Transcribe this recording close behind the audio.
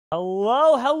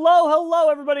Hello, hello, hello,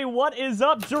 everybody. What is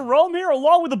up? Jerome here,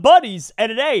 along with the buddies. And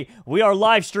today, we are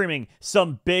live streaming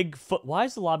some Bigfoot. Why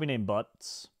is the lobby name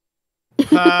Butts?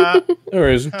 There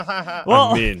is.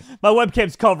 Well, my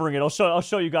webcam's covering it. I'll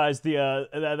show you guys the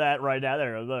that right now.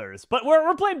 There it is. But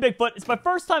we're playing Bigfoot. It's my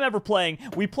first time ever playing.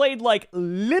 We played like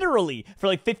literally for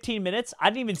like 15 minutes. I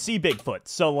didn't even see Bigfoot.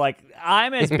 So like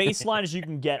I'm as baseline as you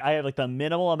can get. I have like the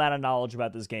minimal amount of knowledge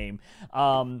about this game.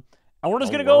 And we're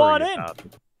just gonna go on in.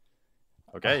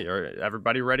 Okay,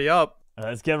 everybody ready up.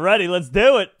 Let's get ready. Let's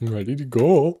do it. Ready to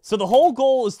go. So the whole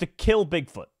goal is to kill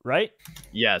Bigfoot, right?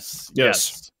 Yes.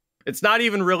 Yes. It's not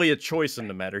even really a choice in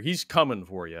the matter. He's coming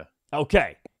for you.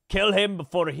 Okay. Kill him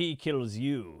before he kills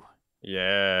you.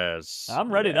 Yes.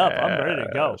 I'm ready up. I'm ready to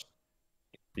go.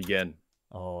 Begin.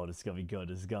 Oh, this is going to be good.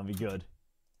 This is going to be good.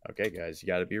 Okay, guys, you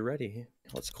got to be ready.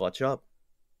 Let's clutch up.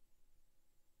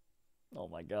 Oh,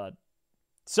 my God.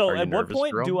 So at what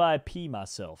point do I pee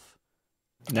myself?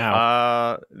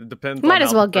 Now. Depends. Might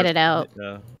as well get it out.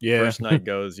 Yeah. First night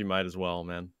goes, you might as well,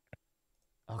 man.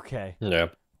 Okay. Yeah.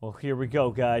 Well, here we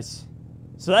go, guys.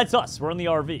 So that's us. We're in the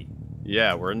RV.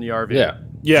 Yeah, we're in the RV. Yeah.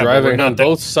 Yeah. Driving on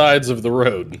both sides of the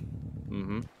road.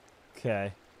 Mm-hmm.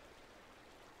 Okay.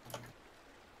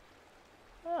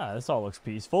 Ah, this all looks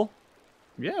peaceful.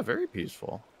 Yeah, very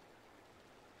peaceful.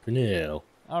 For now.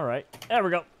 All right. There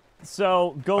we go.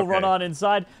 So, go run on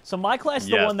inside. So, my class is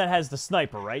the one that has the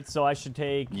sniper, right? So, I should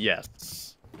take...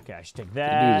 Yes. Okay, I should take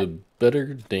that. Do the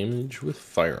better damage with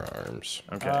firearms.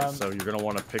 Okay, so you're going to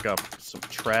want to pick up some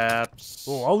traps.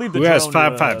 Well, I'll leave the Who drone has to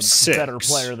 5.56? a better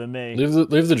player than me.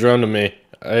 Leave the drone to me.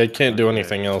 I can't do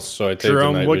anything else, so I take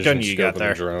Jerome, the night what vision gun you scope got there?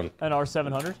 and the drone. An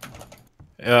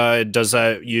R700. Does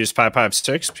that use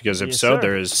 5.56? Because if Yes, so, sir.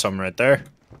 there is some right there.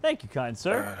 Thank you, kind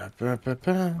sir.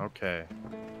 Okay.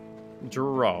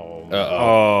 Jerome.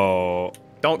 Oh.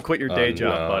 Don't quit your day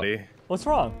job, buddy. What's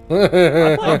wrong?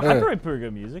 I play pretty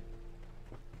good music.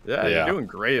 Yeah, Yeah. you're doing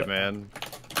great, man.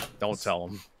 Don't tell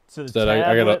him. So the Instead, I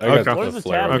tablet- got what the is the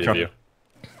flare tablet? with you.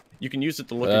 You can use it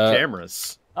to look at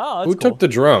cameras. Oh, that's Who cool. took the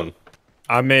drone?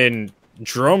 I mean,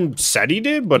 Jerome said he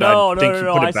did, but No, I think no, he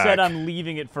no, put I it back. said I'm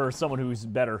leaving it for someone who's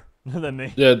better than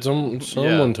me. Yeah,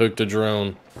 someone took the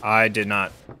drone. I did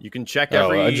not. You can check Oh,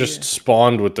 every... I just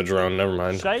spawned with the drone. Never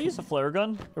mind. Should I use a flare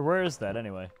gun? Or where is that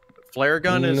anyway? Flare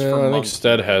gun is No, for I think monks.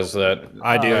 Stead has that.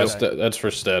 I do. That's for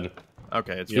Stead.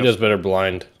 Okay, it's He does better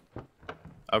blind.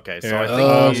 Okay, so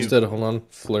Yeah. I think Stead, hold on.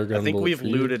 Flare gun. I think bullet we've for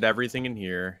you. looted everything in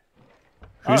here.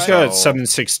 Who's Alright. got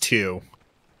 7.62?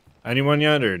 Anyone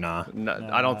yet or not? No,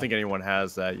 I don't think anyone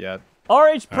has that yet. RH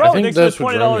I Pro, think thanks for the that's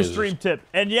what Jerome $20 uses. stream tip.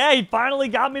 And yeah, he finally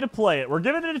got me to play it. We're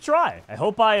giving it a try. I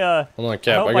hope I Hold on, I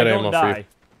Cap. hope I got don't ammo for die.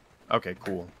 you. Okay,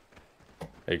 cool.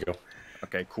 There you go.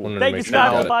 Okay, cool. Wanted to Thank make you, sure I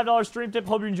Scott, for got the $5 stream tip.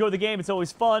 Hope you enjoy the game. It's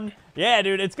always fun. Yeah,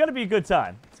 dude, it's gonna be a good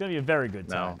time. It's gonna be a very good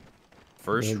time. Now,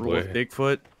 first Oh, rule of boy.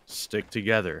 Bigfoot, stick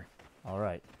together. All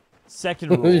right.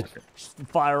 Second rule,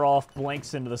 fire off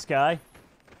blanks into the sky.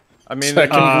 I mean,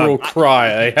 Second rule,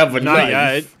 cry. I have a Not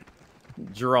knife.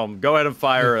 yet. Jerome, go ahead and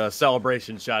fire a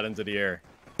celebration shot into the air.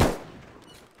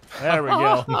 There we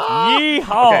go.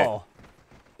 Yeehaw!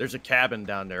 There's a cabin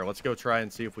down there. Let's go try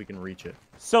and see if we can reach it.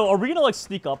 So, are we gonna like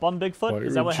sneak up on Bigfoot? Why Is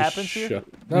did that we what just happens here? shut-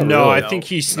 Not No, really. I think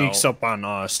he No. sneaks up on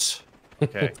us.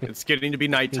 Okay, it's getting to be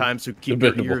nighttime, so keep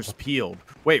your Debatable. ears peeled.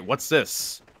 Wait, what's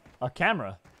this? A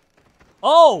camera.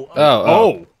 Oh!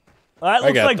 Oh, That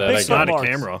looks got like that, I Bigfoot got not a marks.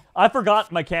 camera. I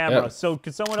forgot my camera. Yeah. So,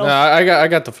 could someone No, else? I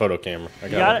got the photo camera. I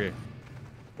You got, got it. it?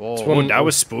 Whoa. Oh, that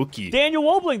was spooky. Daniel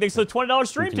Wobling, thanks for the $20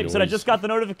 stream Spooky tip. Said I noise. just got the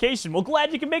notification. Well,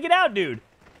 glad you can make it out, dude.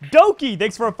 Doki,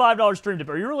 thanks for a $5 stream tip.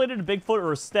 Are you related to Bigfoot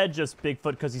or is Stead just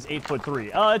Bigfoot because he's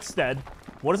 8'3"? It's Stead.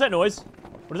 What is that noise?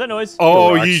 What is that noise?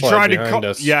 Oh, rock you slide tried to behind call.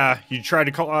 us. Yeah, you tried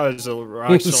to call. It was a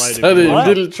rock slide. Stead, What?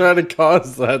 you didn't try to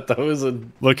cause that. That was a.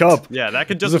 Look up. Yeah, that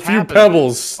can There's just a few happen.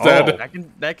 pebbles. Stead. Oh,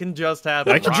 that can just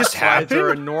happen. That can Rock just slides are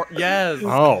happen? yes.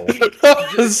 Oh,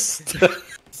 Stead.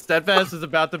 Steadfast is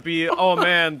about to be. Oh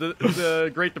man,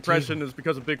 the Great Depression is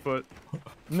because of Bigfoot.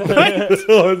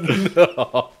 Oh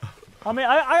no! I mean,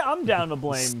 I'm down to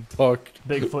blame Fuck.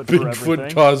 Bigfoot for everything.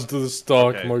 Bigfoot caused the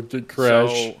stock Okay, market crash.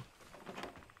 So,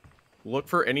 look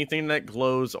for anything that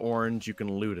glows orange. You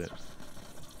can loot it.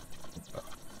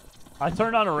 I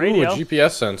turned on a Ooh, radio. a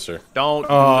GPS sensor. Don't do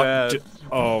that.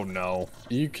 oh no,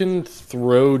 You can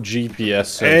throw GPS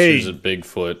sensors Hey, at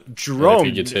Bigfoot. and Jerome, if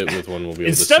he gets hit with one, we'll be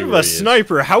able to see instead of where a he is.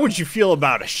 sniper, how would you feel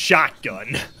about a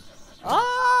shotgun?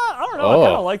 I don't know. I Oh.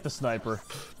 kind of like the sniper.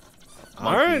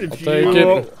 All right, I'll if take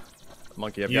you. it.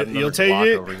 Monkey, I've got another You'll take block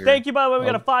it? over here. Thank you, by the way. We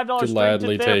got a $5 stream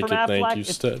gladly tip there take from it. Thank Affleck. you,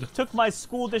 Stud. It took my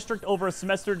school district over a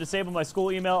semester to disable my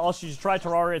school email. Also, you should try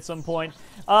Terraria at some point.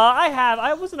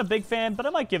 I wasn't a big fan, but I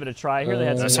might give it a try. Here they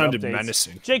had some That new sounded updates.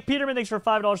 menacing. Jake Peterman, thanks for a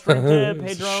 $5 stream tip.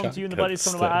 Hey, Jerome, to you and the buddies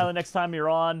coming to my Stud. island next time you're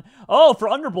on. Oh, for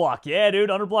Underblock. Yeah, dude,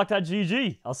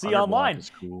 underblock.gg. I'll see you Underblock online.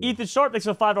 is cool. Ethan Sharp, thanks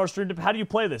for a $5 stream tip. How do you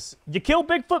play this? You kill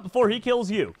Bigfoot before he kills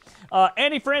you.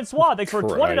 Andy Francois, thanks for a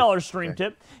 $20 stream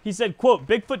tip. He said, quote,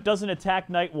 Bigfoot doesn't attack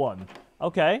night one.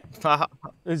 Okay.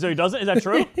 So he doesn't? Is that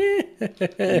true?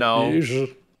 No.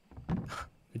 Usually.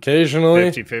 Occasionally.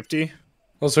 50-50.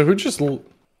 Also, who just...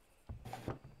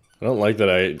 I don't like that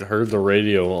I heard the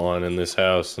radio on in this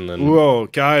house and then... Whoa,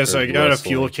 guys, I Heard got a wrestling.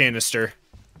 fuel canister.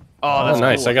 Oh, Oh, that's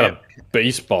nice. cool. I got a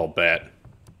baseball bat.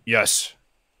 Yes.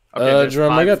 Okay, there's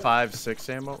Jerome, I got- 5.56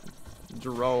 ammo.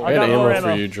 Jerome. I got got more ammo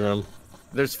ammo. for you, Jerome.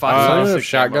 There's Does anyone 5.56 have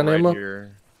shotgun ammo? right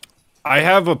here. I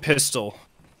have a pistol.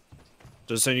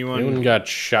 Does anyone... Anyone got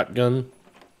shotgun?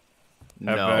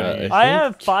 No. I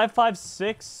have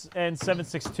 5.56 and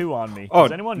 7.62 on me. Oh,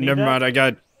 Does anyone need never that?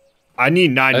 mind. I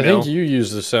need 9 I mil. think you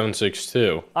use the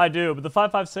 7.62. I do, but the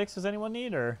 5.56, does anyone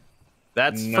need, or?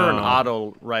 That's for an No.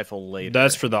 auto rifle later.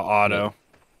 That's for the auto.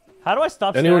 How do I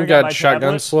stop Anyone staring at my got shotgun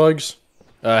tablet? slugs?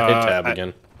 Hit tab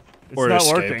again. It's or not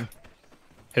escape. working.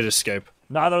 Hit escape.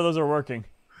 Neither of those are working.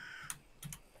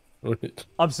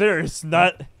 I'm serious.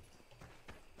 Not.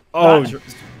 Oh,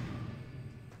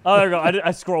 Oh, there we go.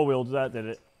 I scroll wheeled. That did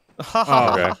it.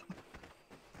 Okay.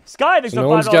 Sky, thanks So for no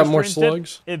one's $5 got more stream tip.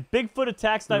 slugs? If Bigfoot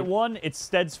attacks night one, it's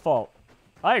Stead's fault.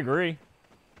 I agree.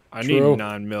 I True. need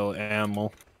 9 mil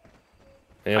ammo.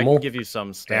 I Ammo? can give you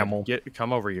some. Stan. Ammo.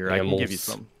 Come over here. I can give you Ammos.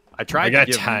 some. I tried I got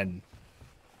to give 10.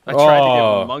 I tried to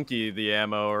Oh. give Monkey the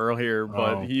ammo earlier,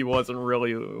 but Oh. he wasn't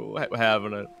really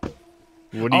having it.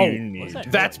 What do Oh, you need?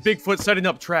 that? That's Bigfoot setting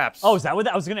up traps. Oh, is that what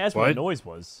that? I was gonna ask what the What? noise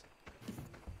was.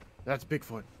 That's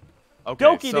Bigfoot. Okay,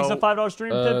 Doki, so thanks for $5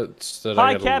 stream tip. Instead, Hi,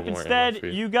 I got a Cap. little more Instead, ammo for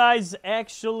you guys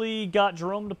actually got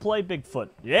Jerome to play Bigfoot.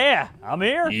 Yeah, I'm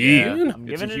here. Yeah. I'm It's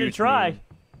giving it a huge try. meme.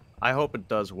 I hope it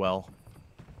does well.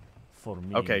 For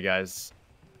me. Okay, guys.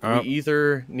 Uh, We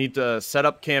either need to set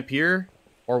up camp here,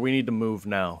 or we need to move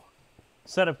now.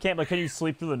 Set up camp. Like, can you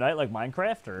sleep through the night like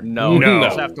Minecraft, or? No, No. we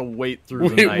just have to wait through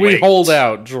the We, night. we hold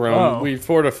out, Jerome. Oh. We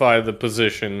fortify the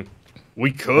position We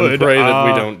and could. pray that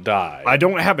we don't die. I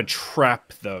don't have a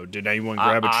trap, though. Did anyone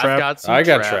grab a I've trap? got some I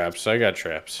got traps. traps. I got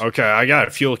traps. Okay, I got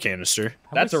a fuel canister. Have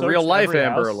That's we a real searched life every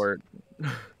Amber house? Alert.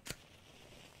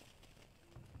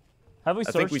 Have we I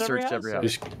searched, think we searched every house.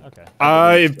 These- Okay.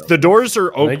 If the doors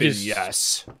are open, he's-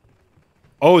 yes.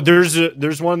 Oh,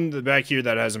 there's one back here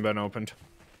that hasn't been opened.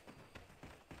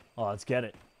 Oh, let's get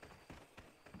it.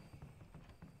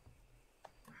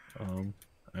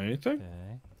 Anything?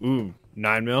 Okay. Ooh,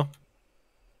 9 mil.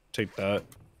 Take that.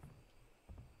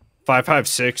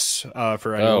 5.56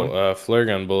 for anyone. Oh, flare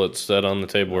gun bullets set on the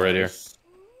table right here.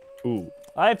 Ooh.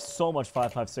 I have so much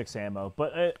 5.56 ammo,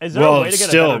 but is there Well, a way to get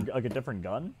still- a better, like a different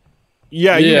gun?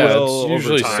 Yeah, Yeah, you it's will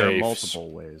usually over time. safe.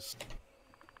 Multiple ways.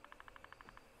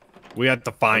 We have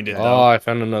to find it Oh, though. I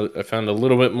found a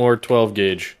little bit more 12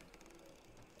 gauge.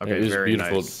 Okay, it is very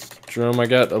beautiful. nice. Jerome, I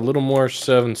got a little more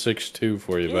 7.62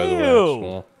 for you, by the way. Ew.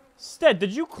 Well, Stead,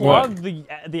 did you clog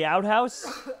the outhouse?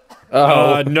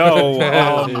 oh,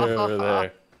 No, you're over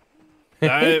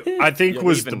there. I think You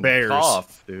was the even bears.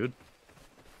 cough, dude.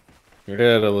 I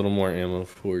got a little more ammo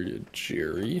for you,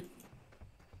 Jerry.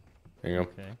 Hang on.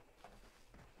 Okay.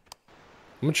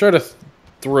 I'm gonna try to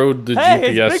throw the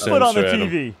Hey, GPS it's Bigfoot on the sensor at him.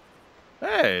 TV.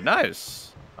 Hey,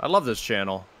 nice. I love this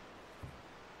channel.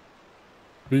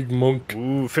 Big monk.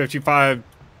 Ooh, 55.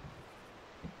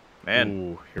 Man,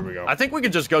 Ooh, here we go. I think we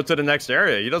can just go to the next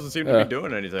area. He doesn't seem to Yeah. be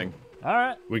doing anything. All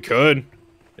right. We could.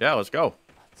 Yeah, let's go.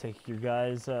 Take your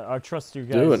guys. I trust your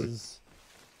Do it. guys'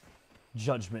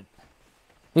 judgment.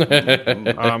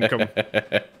 Come.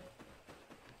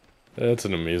 That's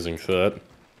an amazing thought.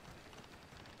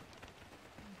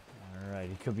 All right.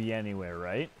 He could be anywhere,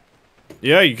 right?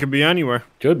 Yeah, you could be anywhere.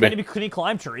 Could be. Could he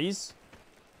climb trees?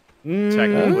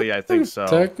 Technically, I think so.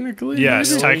 Technically, Yes,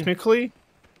 maybe. technically.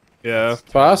 Yeah.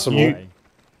 Possible. Okay.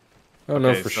 Oh no,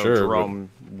 Okay, for so sure. but Jerome,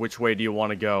 which way do you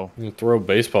want to go? you can throw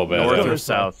baseball bats. North at or him.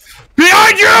 south?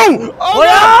 Behind you! Oh,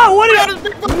 yeah!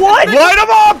 What? Light him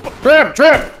up! Trap!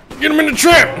 Trap! Get him in the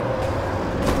trap!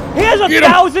 He has Get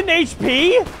him. 1,000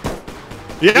 HP.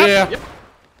 Yeah. Yeah.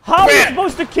 How are we Man.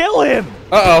 supposed to kill him?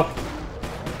 Uh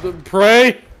oh.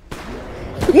 Pray.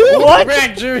 What?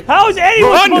 Back, Jerry. How is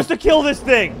anyone Run! supposed to kill this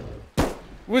thing?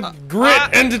 With grit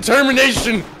and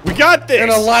determination We got this.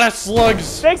 and a lot of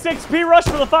slugs. Thanks XP Rush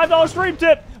for the $5 stream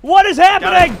tip. What is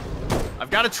happening? I've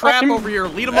got a trap over here.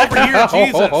 Lead him over here,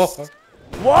 Jesus.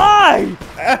 Why?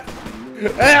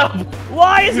 Help!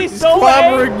 Why is he so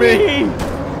clobbering me.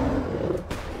 angry?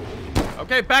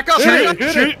 Okay, back up. Shoot back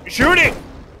up. it. Shoot it!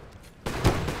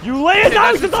 You lay it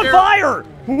down, that's it's on fair. fire!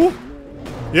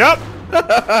 Yep.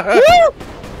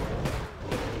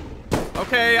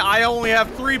 Okay, I only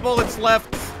have 3 bullets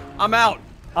left. I'm out.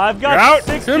 I've You're got out.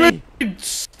 60. Come here, you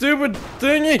stupid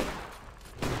thingy!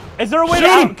 Is there a way Shoot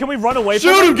to him. Can we run away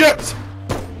Shoot from him, guys!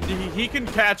 He can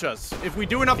catch us. If we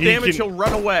do enough He damage, can- he'll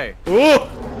run away. Oh!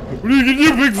 What are you gonna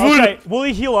do, Bigfoot? Okay, will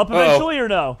he heal up eventually or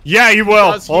no? Yeah, you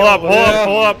will. Does Hold heal. up, hold up,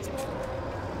 hold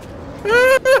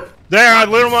up. There, I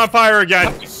lit him on fire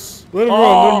again. Let him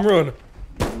Oh. run, let him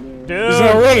run. Dude. He's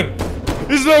not running.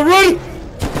 He's not running!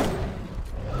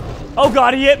 Oh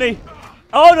god, he hit me.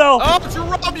 Oh no. Oh,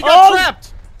 Jerome, you got Oh.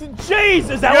 trapped. Jeez,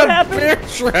 is that You what got happened? bear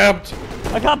trapped.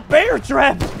 I got bear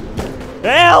trapped.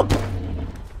 Help!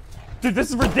 Dude, this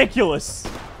is ridiculous.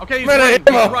 Okay, he's Man, running.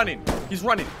 ammo. He's running. He's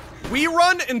running. We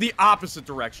run in the opposite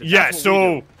direction. Yeah, That's what we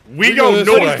so do. we We go go this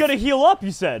But way. he's gonna heal up,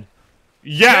 you said.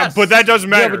 Yeah, Yes. but that doesn't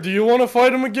Yeah, matter. but do you want to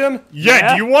fight him again?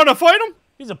 Yeah, do you want to fight him?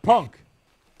 He's a punk.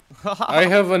 I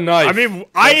have a knife. I mean,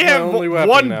 I That's my have only weapon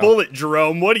one now. bullet,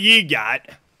 Jerome. What do you got?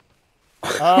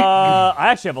 I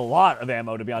actually have a lot of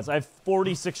ammo, to be honest. I have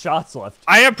 46 shots left.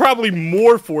 I have probably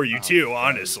more for you, too,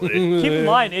 honestly. Keep in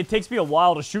mind, it takes me a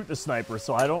while to shoot the sniper,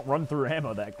 so I don't run through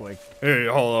ammo that quick. Hey,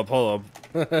 hold up.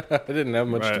 I didn't have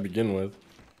much to Right. begin with.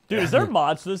 Dude, is there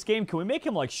mods to this game? Can we make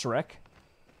him like Shrek?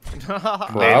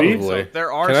 Probably. So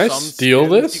there are Can I some steal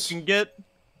skins this? you can get.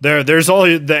 There's all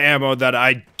the ammo that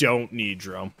I don't need,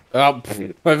 Jerome. Oh,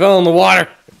 pff, I fell in the water.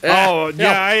 Oh,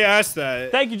 yeah, I asked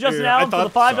that. Thank you, Justin Yeah, I Allen, for the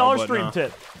thought $5 so, but stream no.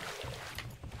 tip.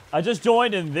 I just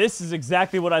joined, and this is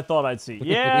exactly what I thought I'd see.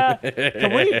 Yeah.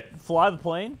 Can we fly the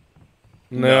plane?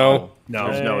 No.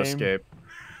 There's no Same. escape.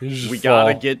 You just We fall.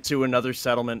 gotta get to another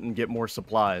settlement and get more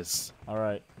supplies. All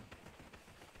right.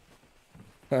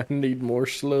 I need more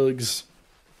slugs.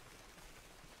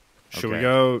 Should we Okay.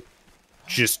 go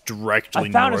just directly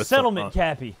I found a north? settlement,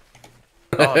 Cappy.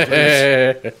 Oh, dude,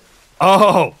 Hey,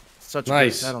 Oh, such a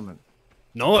Nice. good settlement.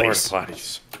 nice.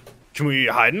 potties. Can we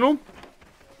hide in them?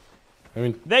 I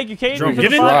mean, Thank you, Kate, for Jerome, the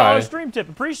get in. $5 stream tip.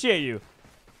 Appreciate you.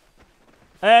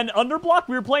 And Underblock,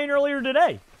 we were playing earlier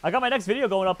today. I got my next video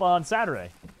going up on Saturday.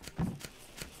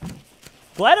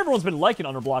 Glad everyone's been liking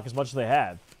Underblock as much as they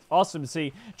have. Awesome to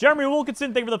see. Jeremy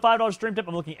Wilkinson, thank you for the $5 stream tip.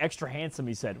 I'm looking extra handsome,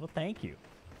 he said. Well, thank you.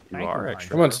 Thank are Ryan.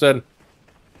 extra. come on, Stead.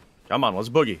 Come on, let's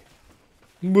boogie.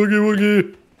 Boogie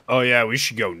woogie. Oh, yeah, we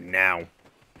should go now.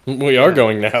 We are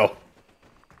going now.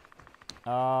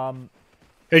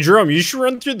 Hey, Jerome, you should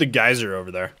run through the geyser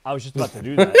over there. I was just about to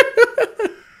do that.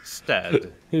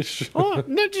 Stead. Oh,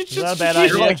 no, just, that a bad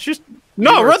idea?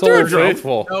 no, You're run so through it, Jerome.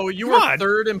 unfaithful. No, you Come are on.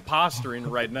 third impostering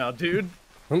right now, dude.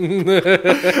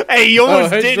 Hey, you Oh,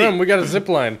 almost hey, did Drum, it. we got a zip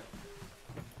line.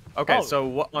 Okay, Oh. so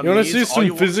what on You want to these, see all some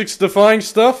you- physics-defying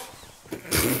stuff?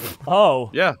 Oh.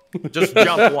 Yeah, just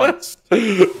jump once.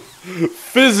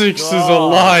 Physics is a Oh.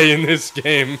 lie in this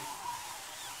game.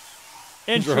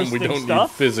 Drum, Interesting we don't need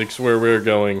stuff. physics where we're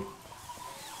going.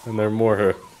 And they're more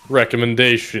a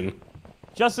recommendation.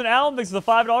 Justin Allen thanks for the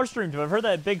 $5 stream tip. I've heard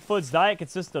that Bigfoot's diet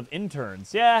consists of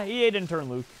interns. Yeah, he ate intern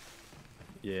Luke.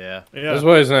 Yeah. Yeah. That's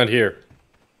why he's not here.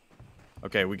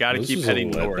 Okay, we gotta This keep is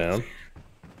heading a north. letdown.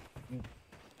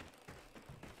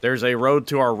 There's a road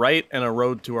to our right and a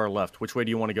road to our left. Which way do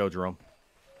you want to go, Jerome?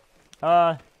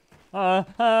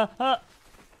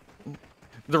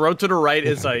 The road to the right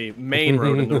is a main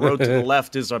road, and the road to the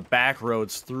left is a back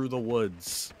roads through the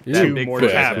woods. That You big more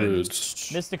foot cabins.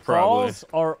 said. Mystic Probably. Falls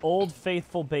are Old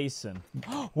Faithful Basin.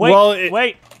 Wait, Well, it-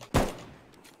 wait.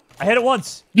 I hit it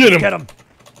once. Get him. Get him.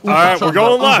 All right, we're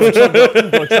going left.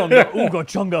 Ooga chunga, ooga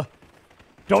chunga.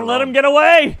 Don't let him get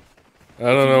away. I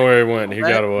don't know where he went. He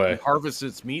got We away. harvest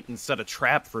its meat and set a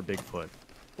trap for Bigfoot.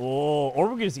 Oh, or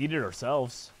we could just eat it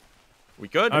ourselves. We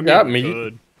could. I mean, Got we me.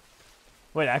 could.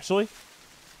 Wait, actually?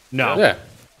 No. Yeah,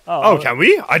 Oh, can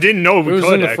we? I didn't know it we was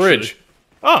could. in the actually. fridge.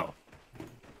 Oh.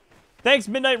 Thanks,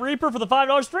 Midnight Reaper, for the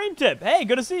 $5 stream tip. Hey,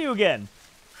 good to see you again.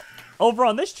 Over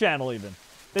on this channel, even.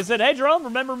 They said, hey, Jerome,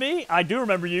 remember me? I do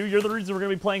remember you. You're the reason we're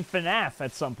going to be playing FNAF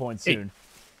at some point soon.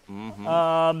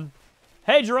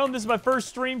 Hey, Jerome, this is my first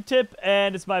stream tip,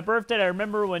 and it's my birthday. I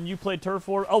remember when you played Turf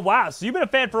War. Oh, wow. So you've been a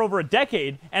fan for over a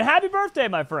decade, and happy birthday,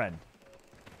 my friend.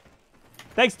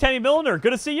 Thanks, Tammy Milner.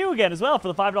 Good to see you again as well for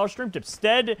the $5 stream tip.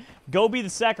 Stead, go be the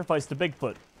sacrifice to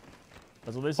Bigfoot.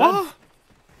 That's what they said.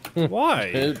 What? Why?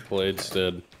 It played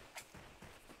Stead.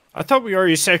 I thought we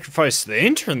already sacrificed the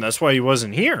intern. That's why he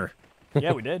wasn't here.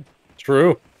 Yeah, we did.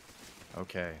 True.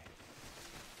 Okay.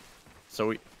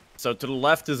 So So to the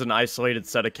left is an isolated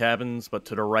set of cabins, but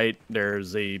to the right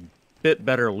there's a bit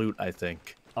better loot, I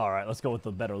think. All right, let's go with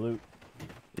the better loot.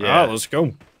 Yeah, let's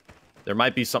go. There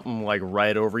might be something like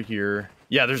right over here.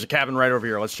 Yeah, there's a cabin right over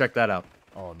here. Let's check that out.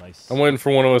 Oh, nice. I'm waiting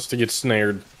for one of us to get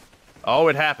snared. Oh,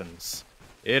 it happens.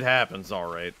 It happens,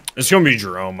 all right. It's gonna be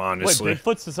Jerome, Wait, honestly.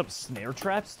 Bigfoot sets up snare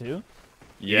traps too?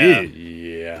 Yeah.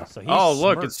 Yeah. So he's Oh,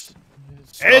 look, smirked.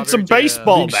 It's a strawberry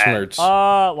baseball Big bat. smirts.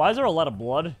 Why is there a lot of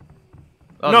blood?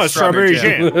 Oh, No, the it's strawberry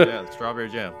jam. Yeah, it's strawberry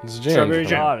jam. It's jam. Strawberry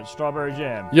jam. God, it's strawberry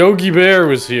jam. Yogi Bear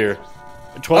was here.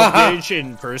 12 gauge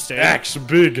in first aid. Axe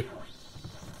big.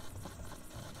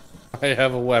 I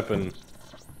have a weapon.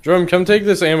 Jerome, come take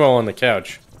this ammo on the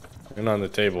couch and on the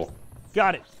table.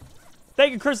 Got it.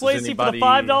 Thank you, Chris Lacey, for the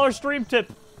anybody- $5 stream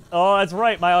tip. Oh, that's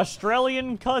right, my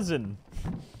Australian cousin.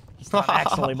 He's not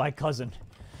actually my cousin.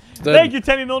 Thank you,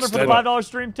 Tammy Milner, for the $5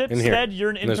 stream tip. In here, Stead, you're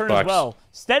an in this intern as box. well.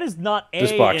 Stead is not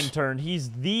This a box. intern.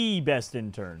 He's the best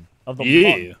intern of the Yeah.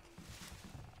 month.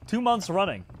 2 months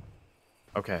running.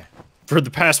 Okay. For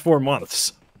the past 4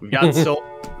 months. We've got still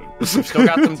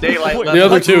got some daylight left. The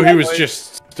other Let's two, he go, was boys.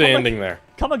 just standing there.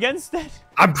 Come again, Stead?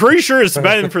 I'm pretty sure it's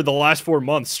been for the last 4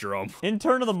 months, Jerome.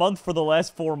 Intern of the month for the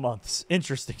last 4 months.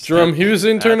 Interesting. Stead. Jerome, he was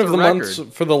intern That's of a the month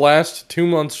record. for the last 2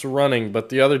 months running, but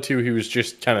the other two, he was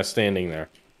just kind of standing there.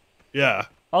 Yeah.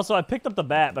 Also, I picked up the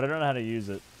bat, but I don't know how to use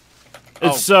it.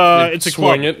 It's You'd a club.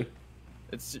 swing it.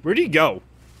 It's Where'd he go?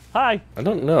 Hi. I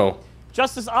don't know.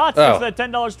 Justice Otts, Oh. thanks for that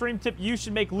 $10 stream tip. You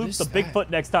should make Luke the Bigfoot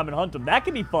next time and hunt him. That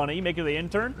could be funny. Make it the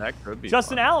intern. that could be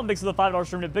Justin fun. Allen thanks for the $5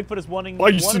 stream tip. Bigfoot is wanting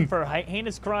Bison. for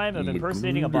heinous crime of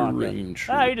impersonating a Magruder baka.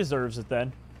 Ranger. Ah, he deserves it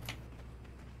then.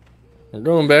 We're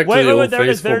going back Wait, to the wait, old there it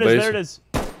is, faithful there it is, base.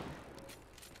 there it is.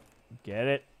 Get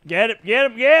it, get it, get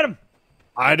him, get him!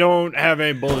 I don't have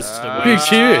any bullets to Big waste.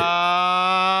 shit.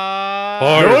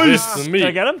 Harvest Nice. the Did I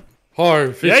meat. get him?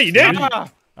 Harvest Yeah, you the did. meat.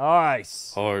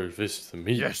 Nice. Harvest the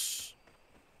meat. Yes.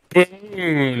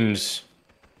 Boons.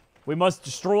 We must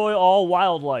destroy all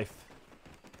wildlife.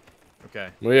 Okay.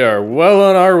 We are well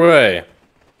on our way.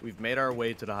 We've made our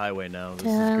way to the highway now. This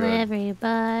is Tell good.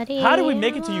 everybody. How do we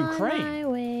make it to I'm on Ukraine? my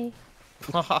way.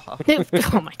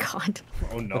 Oh my god.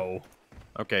 Oh no.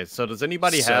 Okay, so does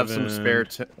anybody have some 7.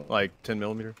 spare, like 10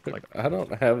 millimeter? Like, I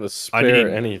don't have a I spare mean,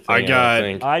 anything. I got-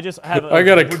 think. I just have I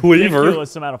got a cleaver.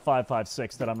 ridiculous amount of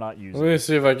 5.56 that I'm not using. Let me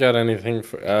see if I got anything.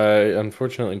 For,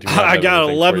 unfortunately, do not I have got anything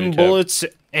for 11 you, Cap. bullets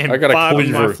and I got a 5 of my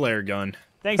cleaver. flare gun.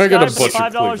 Thanks, I got a guys, for the butcher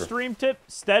 $5 cleaver. stream tip.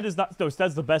 Stead is not. No,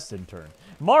 Stead's the best intern.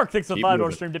 Mark, thanks for the Keep $5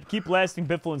 moving. stream tip. Keep lasting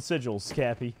biffle and sigils,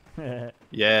 Cappy.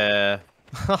 yeah.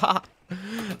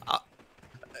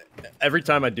 Every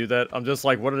time I do that, I'm just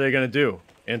like, what are they gonna do?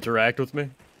 Interact with me?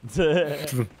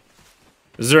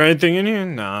 Is there anything in here?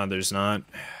 Nah, there's not.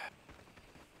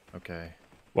 Okay.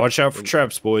 Watch out for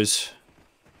traps, boys.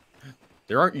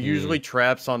 There aren't usually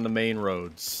traps on the main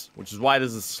roads, which is why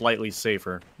this is slightly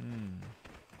safer.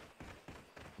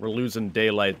 We're losing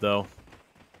daylight, though.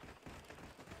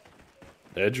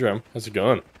 Hey, Jerome, how's it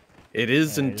going? It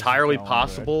is Yeah, it entirely isn't going good.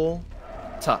 possible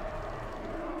to...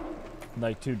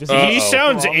 Night 2. Does Uh-oh. He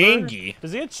sounds stronger? angry.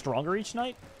 Does he get stronger each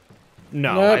night?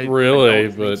 No. Not really, don't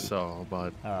think but so,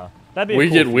 but... That'd be a we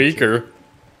cool get feature. weaker.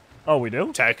 Oh, we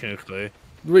do? Technically.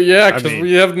 Well, yeah, I because mean-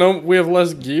 we have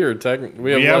less gear. Technically,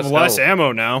 We have less health.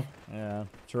 ammo now. Yeah,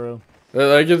 true.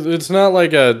 Like it's not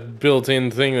like a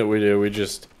built-in thing that we do.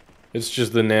 It's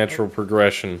just the natural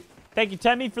progression. Thank you,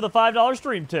 Temmy, for the $5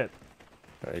 stream tip.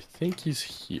 I think he's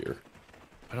here.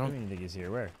 I don't even think he's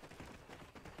here. Where?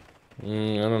 I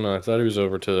don't know. I thought he was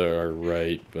over to our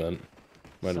right, but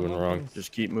might have been wrong.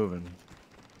 Just keep moving.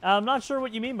 I'm not sure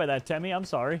what you mean by that, Temmy. I'm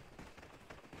sorry.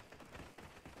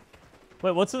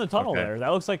 Wait, what's in the tunnel Okay. there? That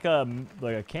looks like a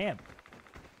camp.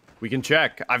 We can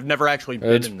check. I've never actually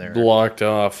been It's in there. blocked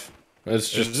off. It's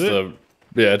just it?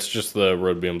 it's just the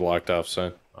road being blocked off.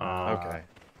 So Okay.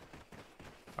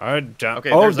 Alright, down.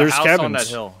 Okay, Oh, there's, there's a house cabins. on that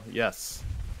hill. Yes.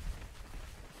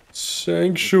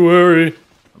 sanctuary.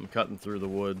 I'm cutting through the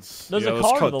woods. There's Yeah, a let's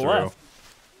car to cut the through. left.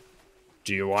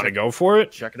 Do you want to go for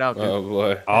it? Check it out, dude. Oh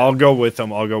boy, I'll go with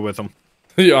them. I'll go with them.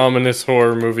 the ominous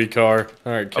horror movie car.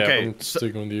 All right, Cap, Okay, I'm so-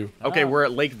 sticking with you. Okay, we're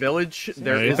at Lake Village.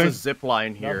 There is Anything? a zip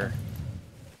line here.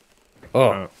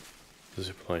 Oh, the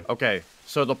zip line. Okay,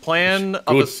 so the plan of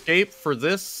Good. escape for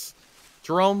this,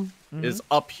 Jerome, is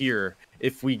up here.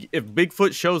 If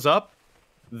Bigfoot shows up,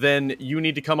 then you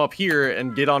need to come up here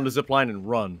and get on the zip line and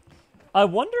run. I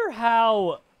wonder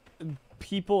how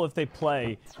people, if they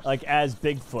play like as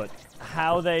Bigfoot,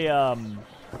 how they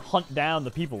hunt down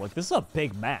the people. Like, this is a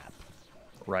big map.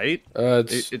 Right?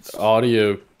 It's it's-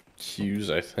 audio cues,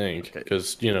 I think, Okay.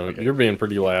 because you're being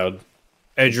pretty loud.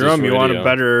 Hey, Jerome, you want a radio.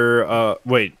 better?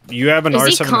 Wait, you have an Is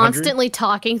R700? he constantly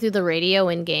talking through the radio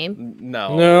in game?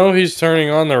 No. No, he's turning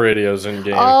on the radios in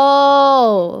game.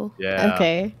 Oh. Yeah.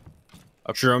 Okay.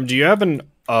 Jerome, do you have an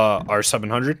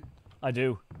R700? I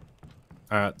do.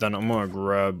 Alright, then I'm gonna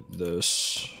grab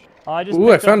this. I just Ooh,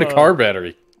 I picked found up a car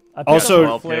battery. I picked Also-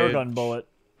 up a flare gun bullet.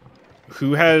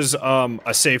 Who has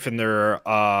a safe in their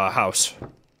house?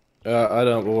 I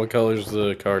don't. What color's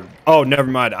the card? Oh, never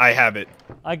mind. I have it.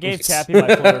 I gave Cappy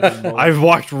my flare gun bullet. I've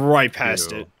walked right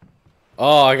past it.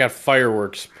 Oh, I got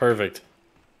fireworks. Perfect.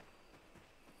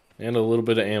 And a little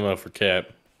bit of ammo for Cap.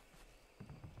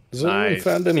 Has anyone Nice.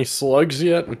 found any slugs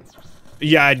yet?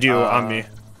 Yeah, I do on me.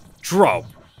 Jerome.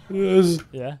 Yes.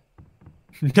 Yeah.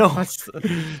 No.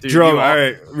 Dude, Jerome, you all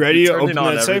right, ready? you're Open turning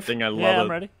on that safe. everything. I love Yeah, it. I'm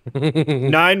ready.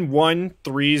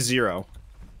 9130.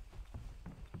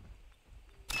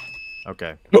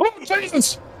 Okay. Oh,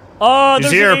 Jesus!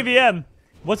 There's here. an AVM.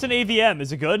 What's an AVM?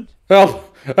 Is it good?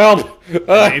 Help! Help!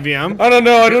 AVM? I don't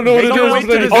know. I don't know what it Someone is.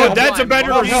 went to the Oh, zip that's a line.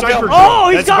 better Oh, sniper. Oh,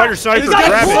 he's that's got, a better sniper. he's got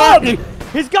Grab a it. club!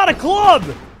 He's got a club!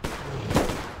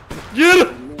 Get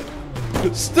him!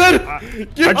 Instead, I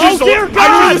get just, dear I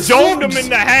God! just domed him in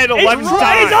the head 11 He's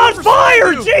times. on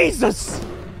fire! Jesus!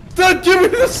 Dad, give me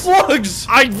the slugs!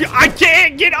 I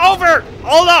can't get over.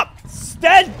 Hold up.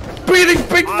 Stead! Beating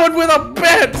Bigfoot with a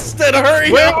bat! Instead,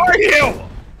 hurry Where up! are you?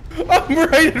 I'm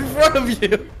right in front of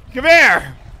you! Come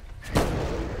here.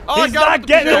 Oh, I He's got him not with the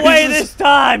getting pickaxe. away this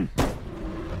time!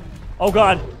 Oh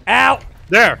god. Ow!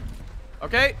 There.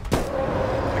 Okay.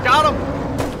 I got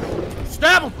him.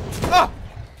 Stab him. Ah!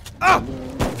 Ah!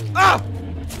 Ah!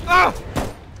 Ah!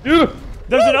 Get him!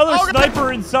 There's another Oh,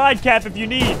 sniper inside, Cap, if you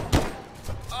need.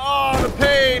 Oh, the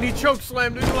pain. He choke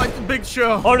slammed me like the big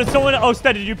show. Oh, did someone... Oh,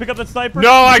 Stead, did you pick up that sniper?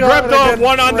 No, I God, grabbed I got the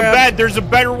one on the trapped. bed. There's a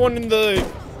better one in the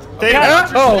thing.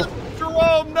 God. Oh!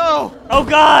 Jerome, no. Oh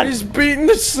god! He's beating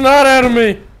the snot out of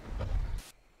me!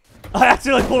 I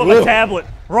accidentally pulled up my Whoa. tablet.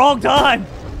 Wrong time!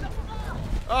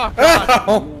 Oh, God.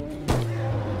 Ow!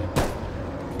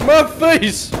 My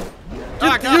face!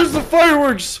 Ah, God. Use the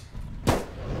fireworks!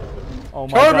 Oh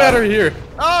my Car god. battery here!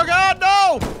 Oh, God,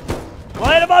 no.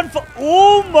 Light him on fire.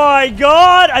 Oh my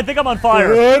god! I think I'm on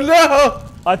fire.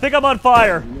 Oh I think I'm on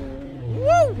fire.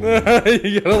 no!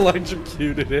 You got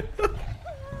electrocuted it.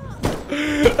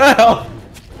 Ow!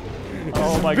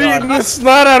 Oh my Beating god. the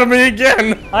snot out of me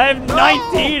again! I have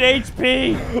 19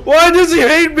 HP. Why does he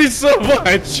hate me so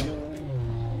much?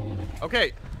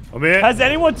 Okay. I mean, Has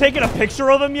anyone taken a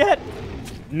picture of him yet?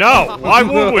 no. Why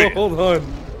would we? Hold on.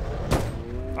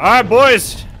 All right,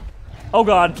 boys. Oh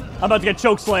god. I'm about to get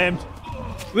choke slammed.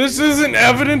 This isn't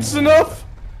evidence enough?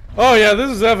 Oh yeah, this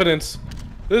is evidence.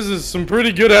 This is some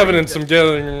pretty good evidence I'm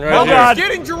getting right Oh, here. God.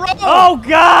 Getting Jerome. Oh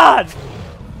god!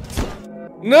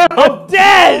 No! I'm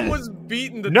dead! was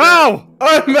beaten to No.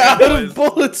 I'm out of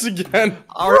bullets again!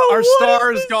 Our, Bro, our what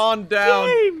star is has this gone down.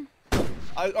 game?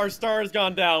 Our star has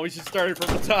gone down. We should start it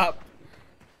from the top.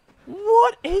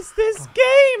 What is this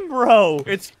game, bro?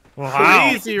 It's Wow.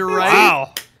 crazy, right?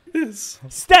 Wow.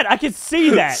 Stead, I can see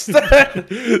that. Stop it,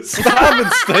 Jesus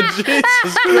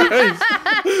Christ!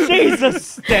 Jesus,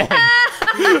 Stead.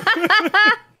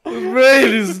 Man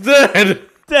is dead!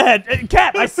 Dead.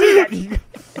 Cap, I see that.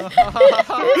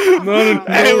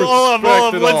 Hey, hold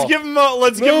up. Let's all. give him a,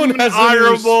 let's No give one him an has any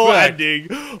honorable respect. ending.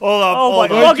 Hold up. Oh my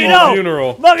hold up. Look, no.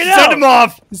 Funeral. Look it Send him up.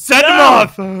 off. Send him No.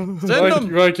 off. Send them.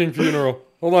 Viking funeral.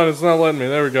 Hold on, it's not letting me.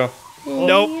 There we go.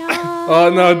 Nope.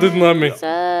 Oh no, it didn't let me.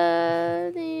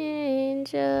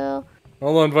 Angel.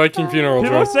 Hold on, Viking funeral.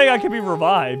 People are Joe. saying I can be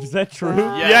revived. Is that true?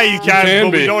 Yeah, you can, can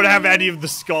but be. we don't have any of the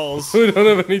skulls. We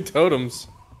don't have any totems.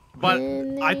 But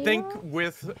I think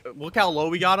with look how low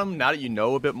we got him. Now that you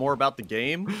know a bit more about the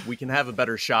game, we can have a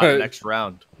better shot Right. next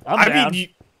round. I'm I down. mean,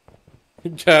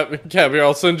 Cap, here,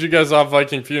 I'll send you guys off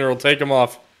Viking funeral. Take them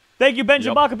off. Thank you,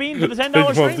 Benjamin Yep. Bakabine, for the $10 Take 'em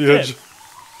off stream the tip. edge.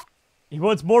 He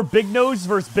wants more Big Nose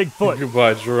versus Bigfoot.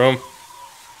 Goodbye, Jerome.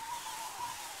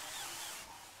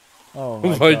 Oh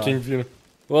my Viking god. funeral.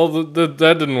 Well, that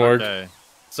didn't work. Okay.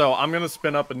 So I'm gonna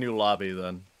spin up a new lobby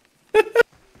then.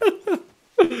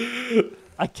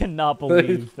 I cannot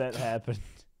believe that happened.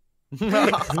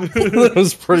 That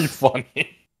was pretty funny.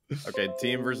 Okay,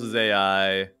 team versus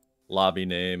AI, lobby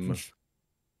name,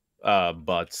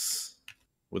 butts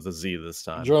with a Z this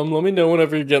time. Jerome, let me know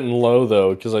whenever you're getting low,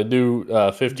 though, because I do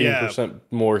 15%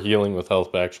 more healing with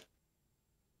health packs.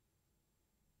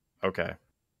 Okay.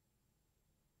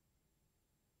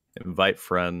 Invite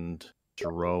friend,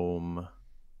 Jerome,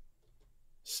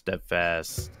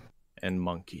 Steadfast, and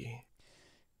Monkey.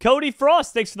 Cody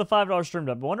Frost, thanks for the $5 stream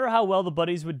up. I wonder how well the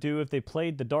buddies would do if they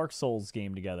played the Dark Souls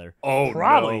game together. oh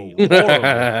Probably. no.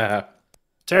 Horrible.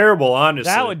 Terrible,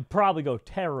 honestly. That would probably go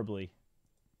terribly.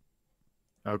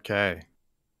 Okay.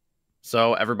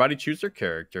 So everybody choose their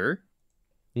character.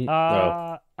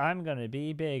 No. I'm gonna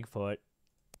be Bigfoot.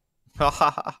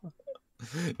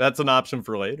 That's an option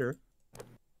for later.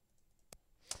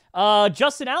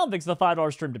 Justin Allen thinks the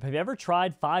 $5 stream tip. Have you ever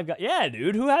tried Five Guys? Yeah,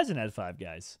 dude. Who hasn't had Five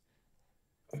Guys?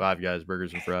 Five Guys,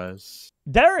 burgers and fries.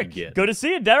 Derek, Again. good to see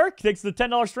you, Derek. Thanks for the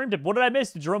 $10 stream tip. What did I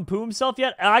miss? Did Jerome poo himself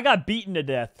yet? I got beaten to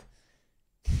death.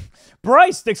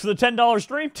 Bryce, thanks for the $10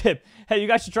 stream tip. Hey, you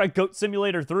guys should try Goat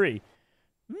Simulator 3.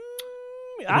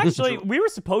 Actually, we were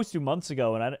supposed to months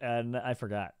ago, and I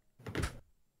forgot.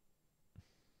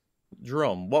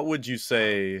 Jerome, what would you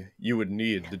say you would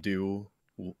need to do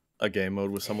a game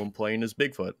mode with someone playing as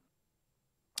Bigfoot?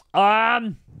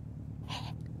 I'll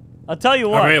tell you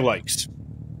what. How many likes?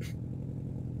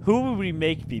 Who would we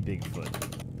make be Bigfoot?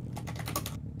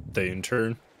 The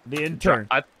intern. The intern.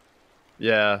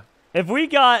 Yeah. If we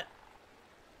got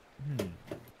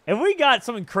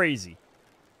something crazy,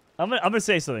 I'm gonna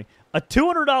say something. A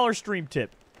 $200 stream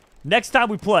tip. Next time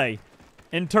we play,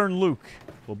 intern Luke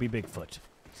will be Bigfoot.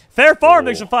 Fair Farm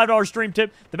makes a $5 stream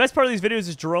tip. The best part of these videos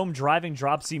is Jerome driving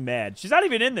Dropsy mad. She's not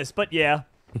even in this, but yeah.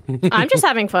 I'm just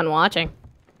having fun watching.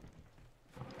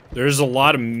 There's a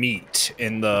lot of meat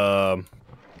in the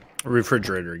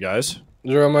refrigerator, guys.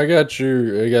 Jerome, I got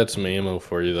some ammo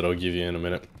for you that I'll give you in a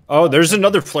minute. Oh, there's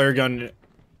another flare gun.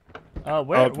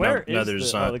 Where no, is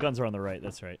there's the... not. Oh, the guns are on the right.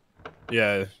 That's right.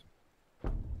 Yeah. I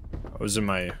was in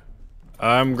my...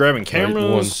 I'm grabbing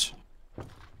cameras.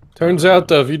 Turns out,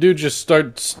 though, if you do just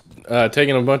start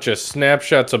taking a bunch of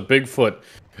snapshots of Bigfoot,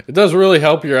 it does really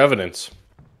help your evidence.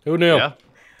 Who knew? Yeah.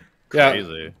 Yeah,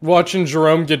 Crazy. watching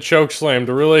Jerome get chokeslammed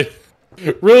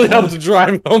really helped to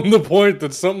drive home the point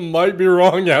that something might be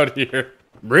wrong out here.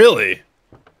 Really?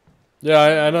 Yeah,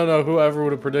 I don't know whoever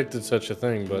would have predicted such a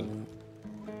thing, but...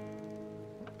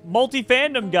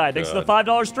 Multi-fandom guy, thanks for the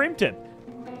 $5 stream tip.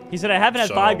 He said, I haven't had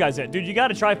Five Guys yet. Dude, you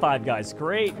gotta try Five Guys.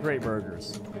 Great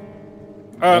burgers.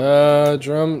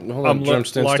 Jerome, hold on, I'm Jerome, stand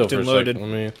still locked for a and second. loaded. Let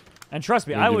me... And trust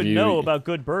me, Let me I give would you- know about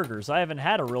good burgers. I haven't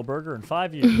had a real burger in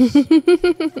 5 years.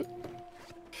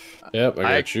 Yep, I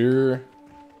got your...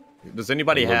 Does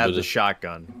anybody A little have bit the of-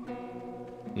 shotgun?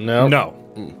 No. No.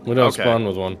 We don't Okay. spawn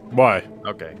with one. Why?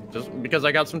 Okay, just because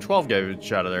I got some 12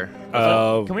 gauge out of there.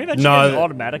 Can we eventually get an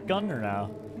automatic gun or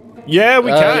no? Yeah,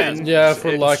 we can. Yeah, if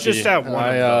we're It's lucky. just that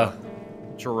one of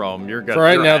Jerome, you're good. For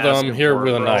right you're now, though, I'm asking here for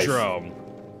with it, a bro. knife. Jerome.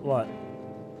 What?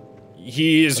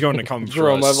 He is going to come for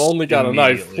Jerome, us I've only got a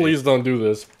knife. immediately. Please don't do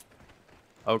this.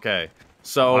 Okay,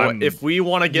 so I'm if we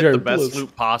want to get very the best close.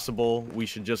 loot possible, we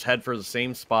should just head for the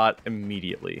same spot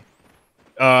immediately.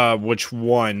 Which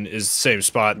one is the same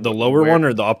spot? The lower Where? one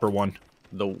or the upper one?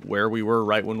 Where we were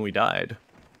right when we died.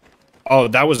 Oh,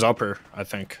 that was upper, I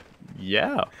think.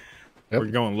 Yeah. Yep. We're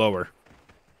going lower.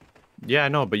 Yeah, I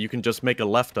know, but you can just make a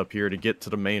left up here to get to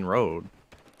the main road.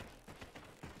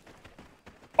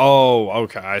 Oh,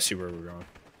 okay. I see where we're going.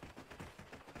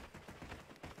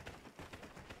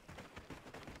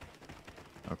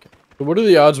 Okay. But what are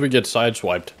the odds we get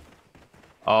sideswiped?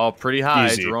 Oh, pretty high.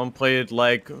 Easy. Jerome played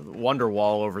like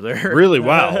Wonderwall over there. Really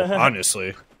well,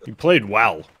 honestly. You played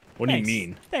well. What Thanks. do you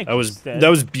mean? Thank that you, was Stead. that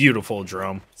was beautiful,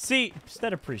 Jerome. See,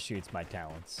 Stead appreciates my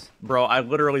talents. Bro, I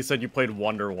literally said you played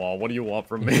Wonderwall. What do you want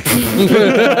from me?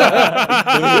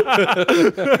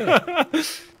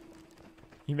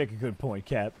 You make a good point,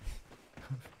 Cap.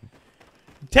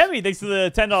 Temmie, thanks for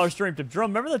the $10 stream tip.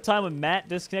 Jerome, remember the time when Matt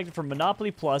disconnected from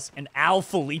Monopoly Plus and Al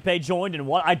Felipe joined? And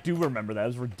what? I do remember that. It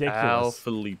was ridiculous. Al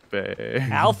Felipe.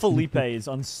 Al Felipe is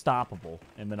unstoppable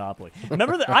in Monopoly.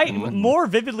 Remember that? More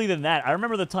vividly than that, I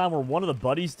remember the time where one of the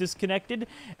buddies disconnected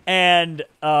and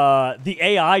the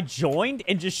AI joined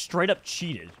and just straight up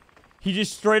cheated. He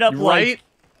just straight up Right?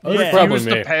 That's Yeah. probably Refused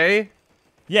me. to pay?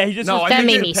 Yeah, he just No, I That think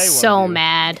made you me pay one of so you.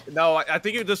 mad. No, I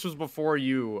think this was before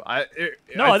you. I it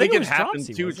think it was happened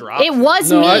Dropsy, to wasn't it? Dropsy. It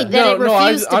was me that it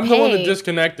refused to I'm the one that pay.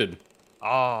 disconnected.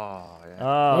 Oh,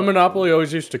 yeah. My Monopoly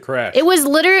always used to crash. It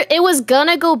was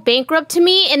gonna go bankrupt to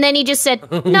me, and then he just said,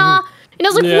 nah. And I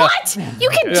was like, Yeah. what? You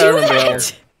can Yeah, I do remember that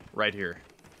that? Right here.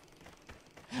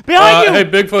 Behind you! Hey,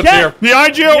 Bigfoot's Cat! here.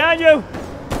 Behind you! Behind you!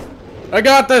 I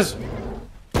got this.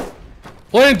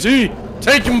 Plan T,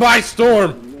 take him by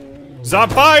storm. Is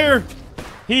on fire!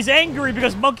 He's angry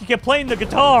because Monkey kept playing the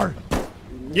guitar.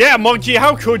 Yeah, Monkey,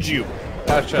 how could you?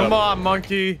 Come on,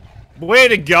 monkey. Way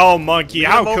to go, Monkey. Lead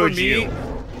How him over could me. you?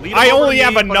 Lead him I over only me,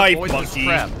 have a but knife, avoid this Monkey.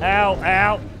 trap. Ow,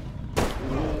 ow.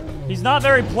 He's not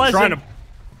very pleasant. Trying to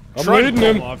I'm trying to leading pull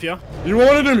him. off you. You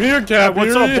wanted him here, Cap.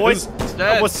 What's Here up, he boys? is.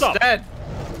 Dead. What's up? Dead.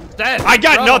 Dead. I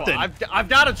got Bro, nothing. I've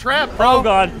got a trap, bro. Oh,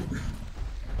 God.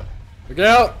 Look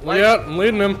out! Look out! I'm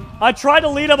leading him. I tried to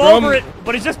lead him over it,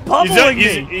 but he's just pummeling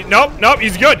me. Nope,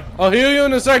 he's good. I'll heal you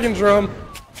in a second, Jerome.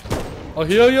 I'll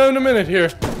heal you in a minute here.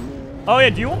 Oh yeah,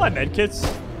 do you want my med kits?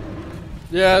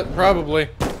 Yeah, probably.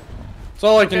 That's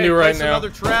all I can do right place now. Another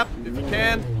trap if you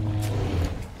can.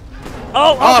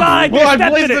 Oh God! Well, I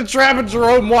stepped placed in the it. trap and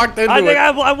Jerome walked into I think it.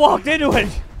 I walked into it.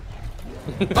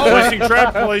 Placing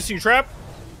trap, placing trap.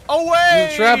 Away!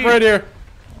 There's a trap right here.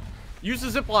 Use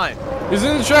the zip line. He's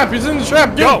in the trap. He's in the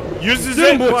trap. Go. Use the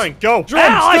zip line. Go. Jerome,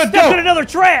 Ow! I stepped stepped in another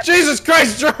trap. Jesus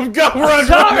Christ, Jerome, go run.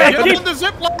 sorry. run. Get on the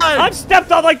zip line. I've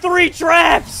stepped on like 3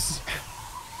 traps.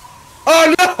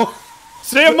 Oh no!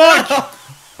 See you, Monk.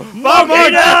 Bye,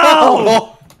 Monk.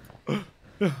 No!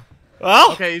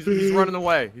 Well, Okay, he's running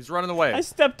away. He's running away. I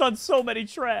stepped on so many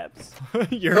traps.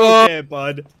 you're okay,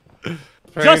 bud.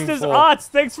 Justice Painful. Otts,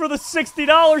 thanks for the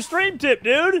 $60 stream tip,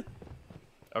 dude.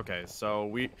 Okay, so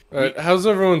we. Alright, how's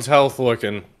everyone's health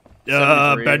looking?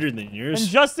 73. Better than And yours.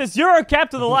 Justice, you're a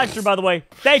cap to the live stream, by the way.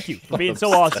 Thank you for being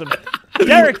so awesome.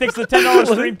 Derek, thanks for the $10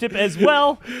 stream tip as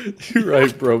well. You're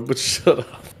right, bro, but shut up.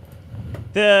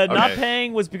 The not Okay.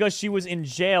 paying was because she was in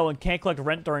jail and can't collect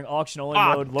rent during auction only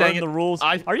Ah, mode. dang Learn it. the rules.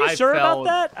 I Are you sure fell.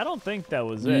 about that? I don't think that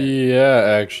was it.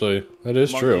 Yeah, actually, that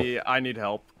is true. Monkey, I need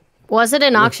help. Was it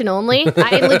an auction only?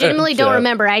 I legitimately don't Yeah.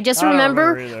 remember. I just I don't remember.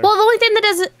 remember either. well, the only thing that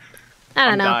doesn't. I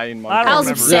don't know. Dying, I don't I was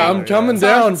remember upset. Yeah, either. I'm coming That's all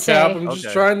I down, can say. Cap. I'm just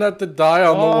Okay. trying not to die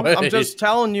on the way. I'm just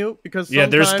telling you because Yeah,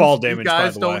 there's sometimes fall you damage, by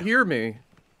guys the don't way. hear me.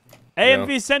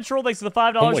 AMV Central thanks for the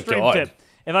 $5 Oh my stream God. tip.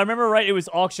 If I remember right, it was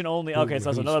auction only. Okay, so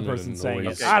that's another Who's person made a saying it.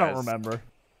 noise? I don't guys. remember.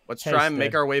 Let's Hey, try and Stead.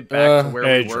 make our way back to where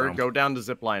Hey, we were. Jerome. Go down the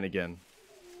zip line again.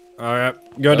 All right,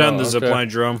 go down the zip okay. line,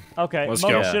 Jerome. Okay, Let's Mo,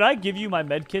 go. should I give you my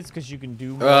med kits because you can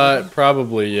do more?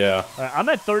 Probably, yeah. Alright, I'm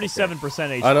at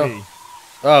 37% HP. I don't-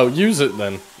 Oh, use it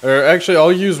then. Or actually,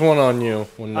 I'll use one on you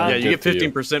when I Yeah, you get to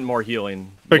 15% more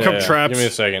healing. Pick Yeah, up traps. Give me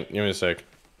a second. Give me a sec.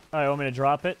 Alright, want me to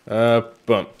drop it?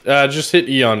 Boom. Just hit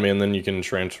E on me and then you can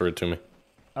transfer it to me.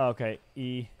 Oh, okay,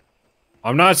 E.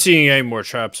 I'm not seeing any more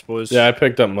traps, boys. Yeah, I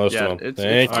picked up most Yeah, of them. it's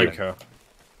Thank fine. you. Okay.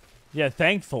 Yeah,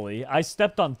 thankfully, I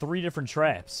stepped on 3 different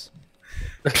traps.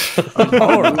 I'm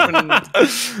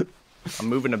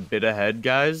moving a bit ahead,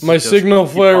 guys. My Just signal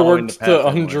keep flare following worked the path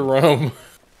on anyway. Jerome.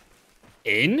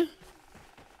 In?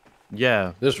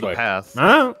 Yeah, This the way. path.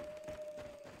 Huh?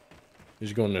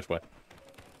 He's going this way.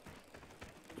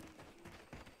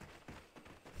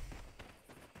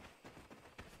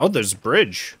 Oh, there's a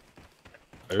bridge.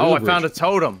 Oh, I found a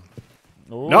totem.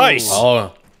 Ooh. Nice.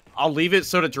 Oh, I'll leave it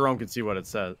so that Jerome can see what it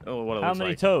says. Oh, what it How looks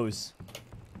many like. toes?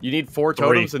 You need 4 3.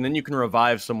 totems, and then you can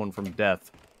revive someone from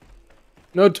death.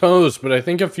 no toes, but I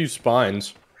think a few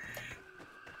spines.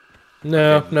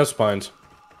 No, no spines.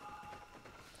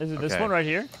 Is it this Okay. one right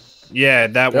here? Yeah,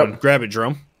 that Yep. one. Grab it,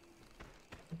 Jerome.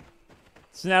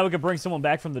 So now we can bring someone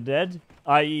back from the dead?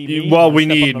 I.e. me, Well, and we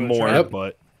step on need another more, trap?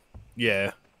 but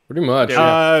yeah. Pretty much. Okay,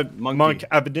 Yeah. Monkey. Monk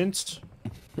evidence.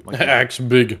 Axe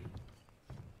big.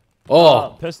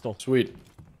 Oh, Pistol. sweet.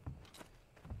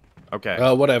 Okay.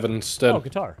 What evidence instead? Oh,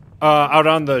 guitar. Out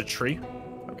on the tree.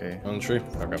 Okay. On the tree?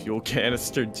 Okay. Fuel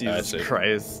canister, Jesus it.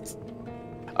 Christ.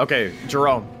 Okay,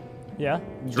 Jerome. Yeah?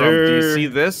 Jerome, do you There- see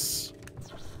this?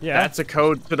 Yeah. That's a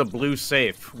code to the blue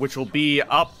safe, which will be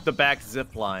up the back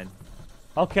zip line.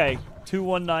 Okay,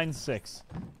 2196.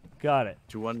 Got it.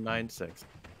 2196.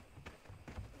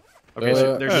 Okay,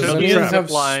 so there does should be a anyone have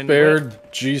zip line. spared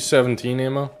G17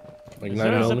 ammo? Like Is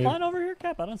 9 there a zip mm? line over here,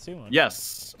 Cap? I don't see one.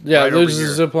 Yes. Yeah, right there's over a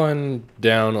here. zip line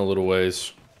down a little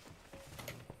ways.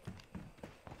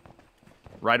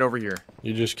 Right over here.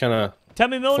 You just kind of.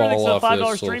 Temmie Miller Fall thanks for the off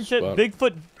 $5 this stream little tip.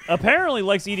 spot. Bigfoot apparently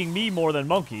likes eating me more than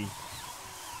Monkey.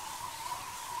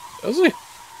 Does he?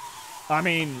 I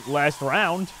mean, last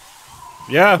round.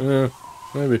 Yeah. Yeah,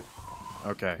 maybe.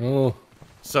 Okay. Oh,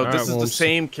 So Alright, this is well, the I'm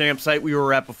same campsite we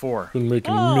were at before. been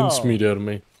making Oh. mincemeat out of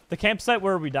me. The campsite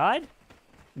where we died?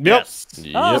 Yep. Yes.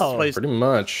 Yep, Oh. Place- pretty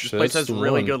much. This place That's has the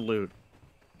really one. good loot.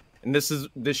 And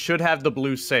this should have the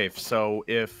blue safe, so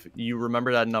if you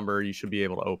remember that number, you should be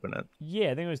able to open it.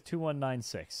 Yeah, I think it was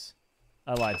 2196.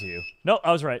 I lied to you. No,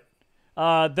 I was right.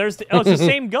 There's the, oh, it's the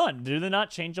same gun. Do they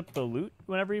not change up the loot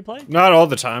whenever you play? Not all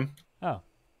the time. Oh.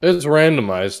 It's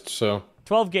randomized, so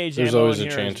 12 gauge there's ammo always in a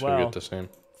here chance as you'll well. get the same.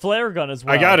 Flare gun as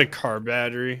well. I got a car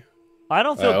battery. I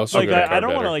don't I feel also like got a I car don't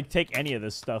want to battery. like take any of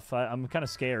this stuff. I'm kind of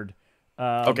scared.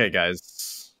 Okay,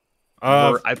 guys.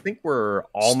 Uh, I think we're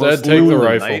almost take the through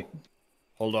rifle. night.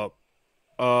 hold up.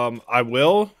 I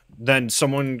will. Then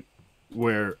someone.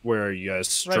 Where are you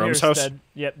guys? Right here, Jerome's house. Stead.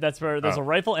 Yep, that's where there's Oh. a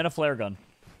rifle and a flare gun.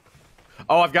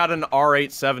 Oh, I've got an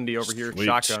R870 over here, Sweet.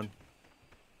 shotgun.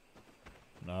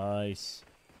 Nice.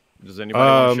 Does anybody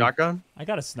want a shotgun? I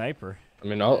got a sniper. I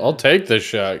mean, I'll take this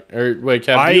shot. Or wait,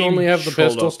 Cap, do you only have the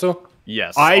pistol still?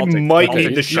 Yes. I might Okay, need the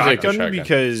you take the shotgun shotgun.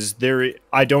 because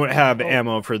I don't have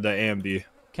ammo for the AMB.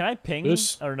 Can I ping?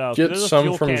 Just or no? get There's a some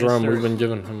fuel from Jerome. canister. We've been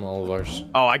giving him all of ours.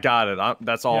 Oh, I got it.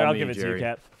 That's all Here, I'll me, give it to Jerry. you,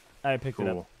 Cap. I picked it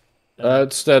up. Cool.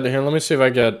 It's dead. Here, let me see if I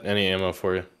get any ammo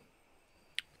for you.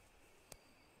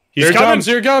 He's Here it coming. comes.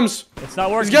 Here it comes. It's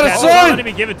not working. He's got a Cap. sign! Let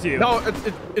me give it to you. No,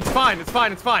 it's fine. It's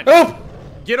fine. It's fine. Oh!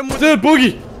 Get him with Dead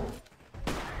boogie!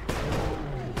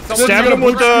 Stab him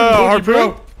with the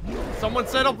harpoon. Someone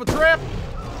set up a trap.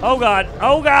 Oh god.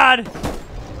 Oh god.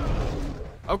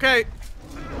 Okay.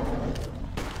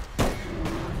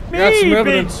 Me, got some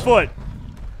evidence. Bigfoot.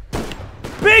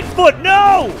 Bigfoot,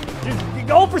 no! You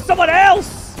go for someone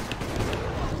else.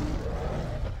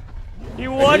 He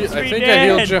wants I me think dead.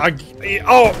 I healed you.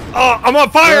 I'm on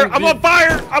fire! I'm on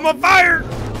fire! I'm on fire!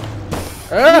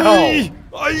 Ow!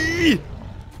 Aye.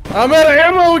 I'm out of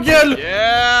ammo again!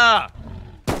 Yeah.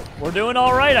 We're doing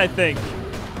all right, I think.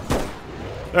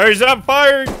 There's that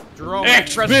fire! Jerome,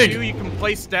 X press big. Q, you can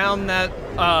place down that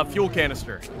fuel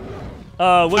canister. What,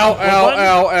 Ow, what ow, button?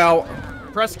 ow,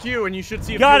 ow. Press Q and you should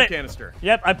see a Got fuel it. canister.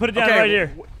 Yep, I put it down Okay, right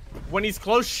here. When he's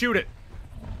close, shoot it.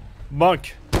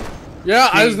 Monk.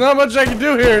 Yeah, there's not much I can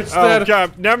do here. It's Oh, dead.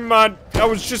 God. Never mind. I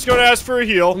was just going to ask for a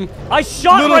heal. I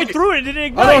shot Little- right through it. It didn't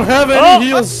ignite. I don't have any Oh,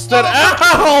 heals that.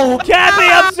 Ow! Cappy,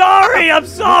 I'm sorry. I'm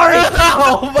sorry.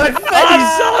 Ow! My face!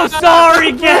 I'm so sorry,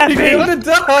 I'm Cappy. gonna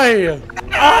die!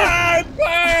 Ah,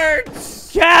 it burns!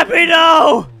 Cappy,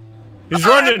 no. He's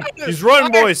running. He's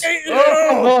running, boys.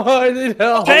 Oh, I need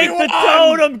help. Take the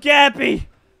totem, Cappy.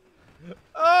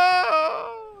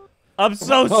 Oh. I'm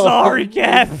so sorry,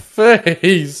 Cap.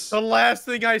 Face. The last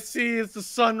thing I see is the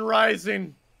sun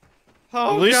rising.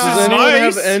 Oh, At least God. Does it's anyone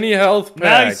nice. have any health packs?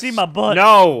 Now you see my butt.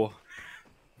 No.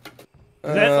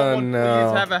 Oh, Someone no.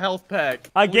 please have a health pack.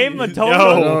 I gave him a Please. totem.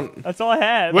 No. Don't- That's all I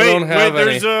had. Wait, don't have wait,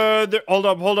 there's any.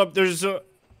 hold up. There's a...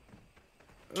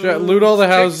 Chat, loot all the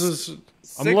houses.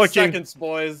 I'm 6 looking. seconds,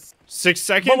 boys. 6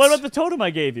 seconds? But what about the totem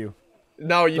I gave you?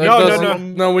 No, you That need No, doesn't- no,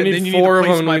 them, No, we and then need you 4 of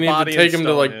place them. my We need to body take in them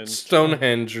to, like, Stonehenge.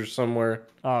 Stonehenge or somewhere.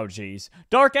 Oh, jeez.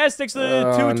 Dark S sticks to the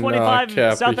Oh, 225 no,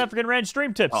 Cappy. South African Rand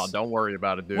stream tips. Oh, don't worry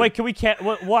about it, dude. Wait, can we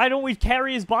why don't we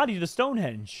carry his body to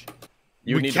Stonehenge?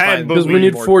 you we need can, to find but Because we we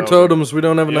need more 4 totems. We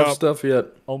don't have enough Yup. stuff yet.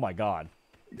 Oh my god.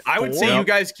 I would say Four? you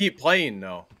guys keep playing,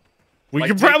 though. We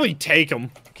like, could take- probably take him.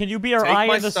 Can you be our Take eye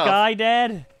my in the stuff. sky,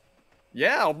 Dad?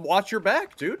 Yeah, watch your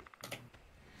back, dude.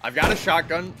 I've got a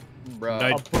shotgun, bro.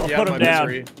 I'll put him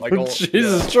down. Like,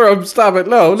 Jesus, Jerome, stop it.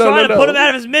 No, no, Trying no, to no. put him out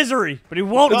of his misery, but he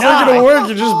won't It's not die. gonna work.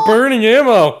 You're just burning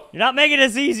ammo. You're not making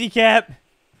this easy, Cap.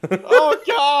 Oh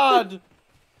God!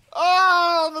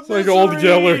 Oh, the It's like old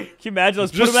Yeller. Can you imagine?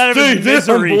 Let's put Just him out of stay his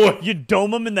down, misery. boy. You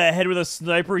dome him in the head with a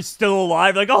sniper. He's still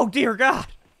alive. Like, oh dear God.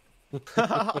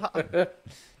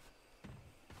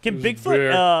 Can Bigfoot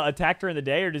bear. attack during the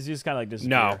day, or does he just kind of like disappear?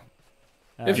 No.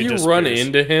 If He you disappears. run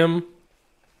into him,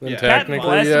 then Yeah. Captain technically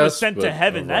Blast yes. was sent to but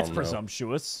heaven. That's overall, no.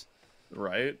 presumptuous.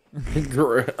 Right?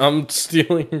 I'm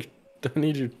stealing. I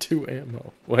need your 2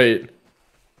 ammo. Wait.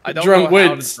 I don't Drunk, know wait,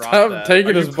 how to drop stop that.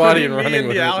 taking Are you his body putting and me running in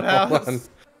with the it. Hold outhouse? on.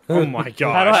 Oh my How do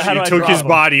gosh. I You took drop his him?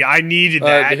 body. I needed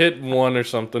that. Hit 1 or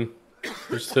something.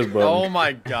 Just hit button. Oh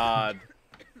my God!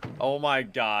 Oh my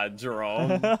God,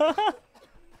 Jerome!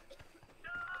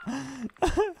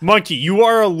 Monkey, you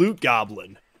are a loot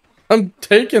goblin. I'm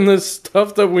taking this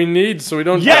stuff that we need so we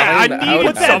don't Yeah, die I in the needed Put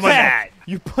outhouse. that some of back. that.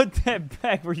 You put that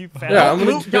back where you found Yeah, it. I'm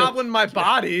gonna Loot get- goblin my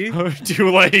body. Too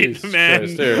late, Jesus man.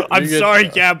 Christ, here, I'm you get- sorry,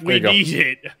 Cap. there We you go.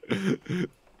 need it.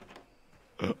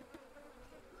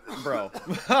 Bro.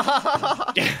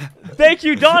 Thank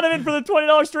you, Donovan, for the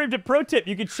 $20 stream tip. Pro tip: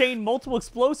 you can chain multiple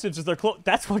explosives as they're close.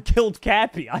 That's what killed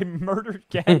Cappy. I murdered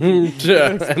Cappy Yeah,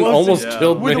 and Explosives. almost Yeah.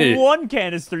 killed with me. 1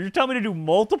 canister. You're telling me to do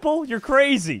multiple? You're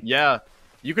crazy. Yeah.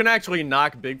 You can actually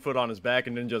knock Bigfoot on his back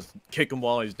and then just kick him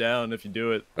while he's down if you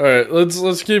do it. All right,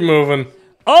 let's keep moving.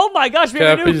 Oh my gosh, we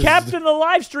have a new Cappy's- captain of the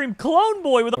live stream, Clone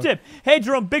Boy, with a tip. Hey,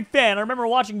 Jerome, big fan. I remember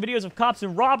watching videos of Cops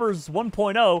and Robbers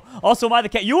 1.0. Also, am I the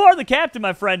cat? You are the captain,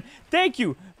 my friend. Thank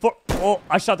you for. Oh,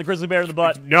 I shot the grizzly bear in the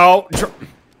butt. No,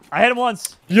 I hit him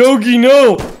once. Yogi,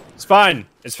 no! it's fine.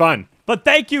 It's fine. But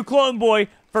thank you, Clone Boy,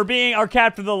 for being our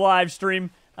captain of the live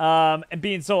stream and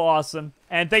being so awesome.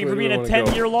 And thank you for Where do being we a wanna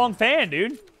go? 10-year-long fan,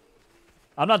 dude.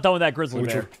 I'm not done with that grizzly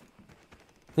bear.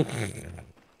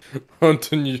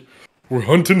 Hunting you. We're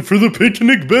hunting for the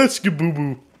picnic basket, boo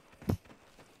boo.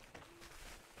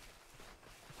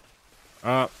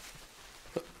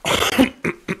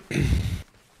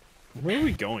 Where are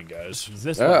we going, guys? Is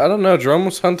this one? I don't know. Jerome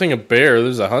was hunting a bear.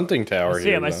 There's a hunting tower I see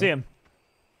here. him. I though. see him.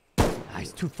 Ah,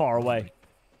 he's too far away.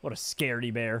 What a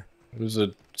scaredy bear. It was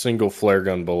a single flare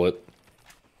gun bullet.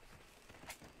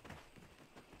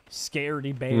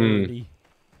 Scaredy beardy.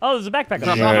 Oh, there's a backpack up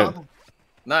All there. right.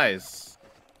 Nice.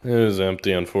 It was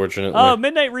empty, unfortunately. Oh,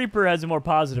 Midnight Reaper has a more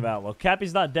positive outlook.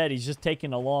 Cappy's not dead. He's just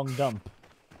taking a long dump.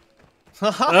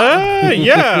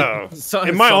 Yeah.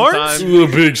 In my arms? Sometimes- a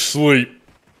big sleep.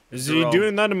 Is he Jerome.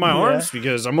 doing that in my arms?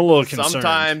 Because I'm a little concerned.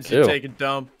 Sometimes you Ew. take a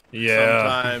dump. Yeah.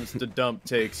 Sometimes the dump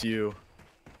takes you.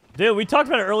 Dude, we talked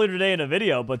about it earlier today in a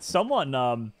video, but someone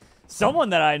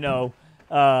that I know,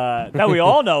 that we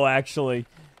all know actually,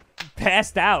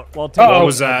 passed out while taking What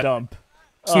was a that? dump.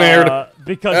 Snared.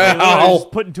 Because they were Ow.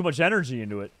 just putting too much energy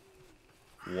into it.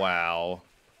 Wow.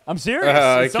 I'm serious.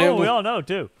 I It's someone can't we bel- all know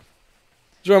too.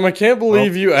 Drum, I can't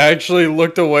believe you actually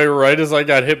looked away right as I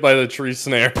got hit by the tree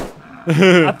snare.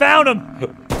 I found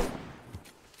him.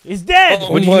 He's dead.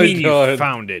 Oh What do you my mean God. you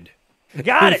found it?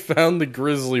 Got He it. found the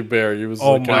grizzly bear. He was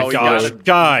Oh looking my Oh, you gosh, got a-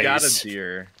 guys. You got a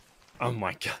deer. Oh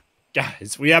my god.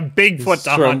 Guys, we have Bigfoot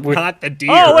to Trump, hunt, we- not the deer.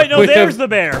 Oh wait, no, We there's have- the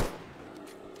bear. Hold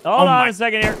on my- a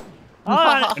second here. Hold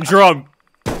on. Drum,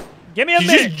 Give me a he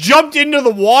minute. just jumped into the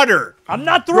water. I'm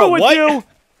not through Bro, with what? you.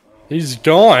 He's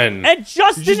gone. And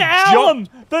Justin just Allen,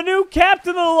 the new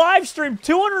captain of the live stream,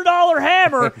 $200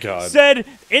 hammer, God. said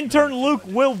intern Luke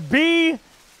will be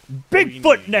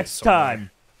Bigfoot need next somewhere. time.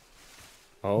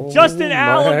 Oh Justin my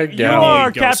Allen, you God. are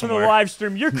Need to go captain of the somewhere. live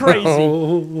stream. You're crazy.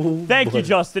 Oh, Thank you, buddy.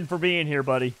 Justin, for being here,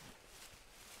 buddy.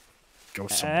 Go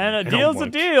somewhere. And I a don't deal's a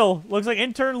want- deal. Looks like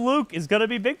intern Luke is gonna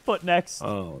be Bigfoot next.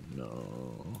 Oh no.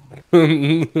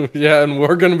 Yeah, and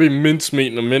we're gonna be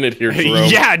mincemeat in a minute here, Jerome.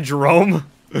 Yeah, Jerome.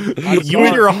 You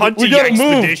and your hunting We gotta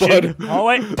move, expedition. bud. Oh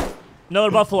wait,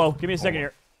 another buffalo. Give me a second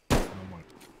here.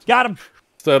 Got him,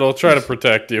 Said I'll try to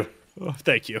protect you. Oh,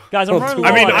 thank you. guys. I'm running low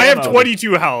I mean, on I have ammo.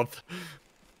 22 health.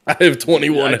 I have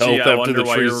 21 Actually, health I after wonder the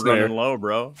why tree you're snare. running low,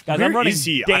 bro. Guys, Where I'm running is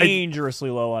he? dangerously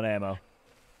low on ammo.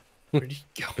 Where'd he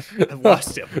go? I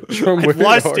lost him. Jerome, I've where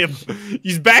lost are him. you?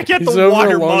 He's back at He's the over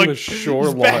water along mug. the He's back at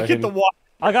shoreline. the water.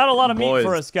 I got a lot of meat Boys.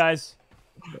 for us, guys.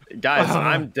 Guys,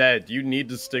 I'm dead. You need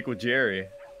to stick with Jerry.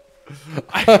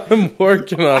 I'm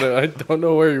working on it. I don't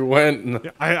know where you went.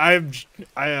 I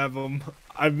have him.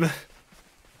 I'm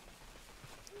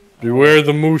Beware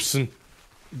the moose and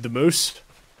the moose.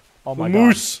 Oh the my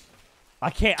moose. god, I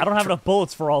can't. I don't have enough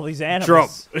bullets for all these Drum.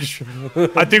 animals.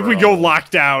 I think we go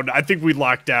lockdown. I think we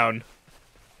lock down.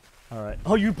 All right.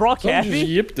 Oh, you brought Someone just Cappy?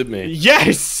 yipped at me.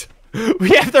 Yes. We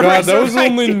have the God, that was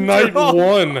only resurrecting night Jerome.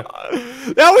 one.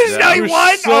 That was night You're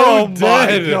one. so Oh my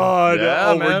dead. god. Yeah,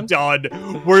 Oh, we're man.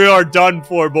 done. We are done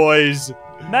for, boys.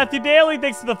 Matthew Daly,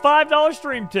 thanks for the $5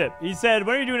 stream tip. He said,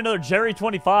 when are you doing another Jerry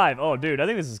 25? Oh, dude, I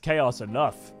think this is chaos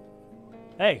enough.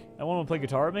 Hey, I want to play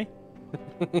guitar with me?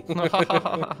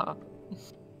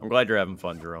 I'm glad you're having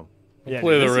fun, Jerome. Yeah,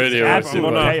 Play dude, the this is radio with absolute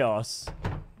somebody. chaos.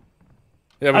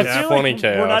 Yeah, but I it's feel funny like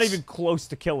chaos. we're not even close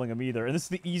to killing him either, and this is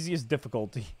the easiest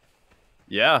difficulty.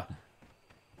 Yeah,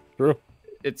 True.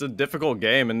 it's a difficult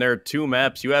game, and there are 2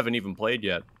 maps you haven't even played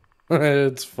yet.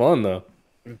 It's fun though.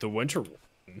 The winter. All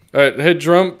right, hey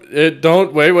drum. It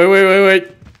don't wait.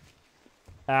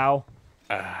 Ow.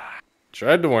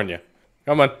 Tried to warn you.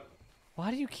 Come on.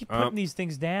 Why do you keep putting these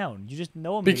things down? You just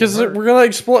know I'm Because getting hurt. we're gonna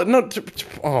explode. No.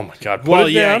 Oh my God. Put Well,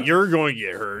 it yeah, down. you're going to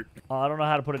get hurt. Oh, I don't know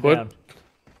how to put it Put- down.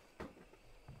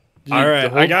 All right, I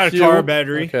hold got a Q. car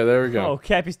battery. Okay, there we go. Oh,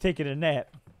 Cappy's taking a nap.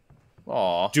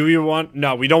 Aw. Do you want?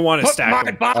 No, we don't want to stack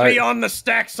him. body on the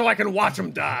stack so I can watch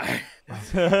him die.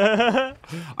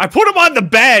 I put him on the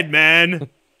bed, man.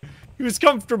 He was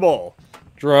comfortable.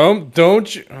 Jerome,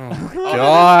 don't you? Oh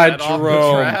God, Get off the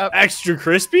Jerome. trap. Extra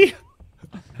crispy.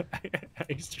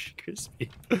 Extra crispy.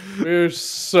 We're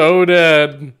so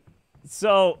dead.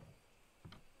 So,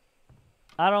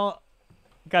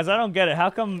 guys, I don't get it. How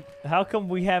come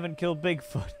we haven't killed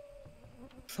Bigfoot?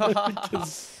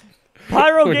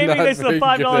 Pyro We're Gaming, not thanks for the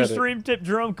very good $5 at it. stream tip.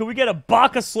 Jerome, could we get a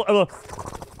Baka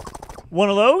one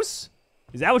of those?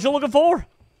 Is that what you're looking for?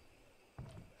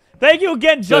 Thank you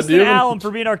again, Justin do you- Allen,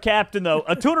 for being our captain, though.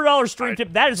 A $200 stream I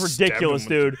tip, that is stabbed him ridiculous, with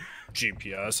dude.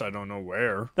 GPS. I don't know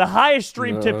where. The highest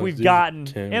stream tip No, we've these gotten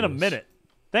in a cameras. minute.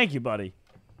 Thank you, buddy.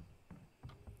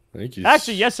 Thank you.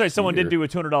 Actually, yesterday someone did Here. do a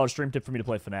 $200 stream tip for me to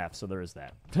play FNAF, so there is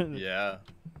that. Yeah.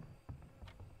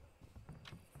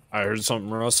 I heard something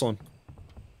rustling.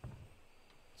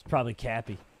 It's probably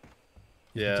Cappy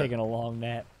Yeah. taking a long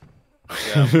nap.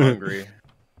 Yeah, I'm hungry.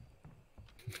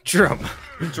 Drum.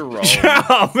 Jerome.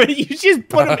 Drum. You just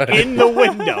put him in the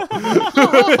window.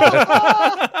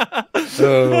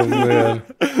 Oh man.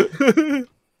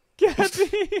 Cappy!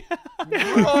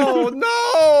 Oh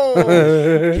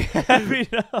no! Cappy,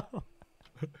 no.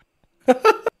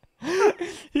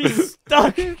 He's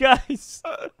stuck, guys.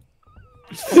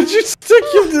 Did you stick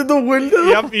him in the window?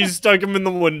 Yep, he stuck him in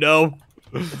the window.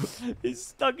 He's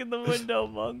stuck in the window,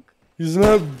 Monk. He's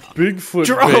not Bigfoot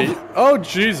Jerome. bait. Oh,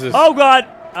 Jesus. Oh, God.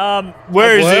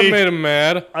 Where is Well, that he? made him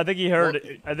mad. I think he heard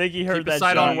it. I think he heard Keep that a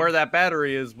sight shot. on where that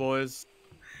battery is, boys.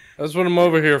 That's what I'm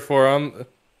over here for.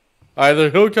 Either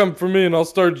he'll come for me and I'll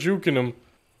start juking him,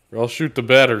 or I'll shoot the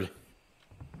battery.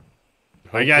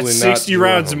 I got Hopefully not 60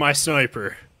 rounds in Jerome. my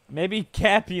sniper. Maybe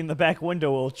Cappy in the back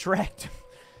window will attract him.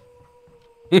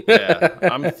 Yeah,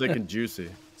 I'm thick and juicy.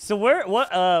 So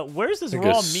where's this Like a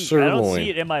raw meat? I don't sirloin. see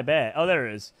it in my bag. Oh, there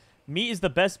it is. Meat is the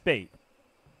best bait.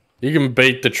 You can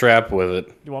bait the trap with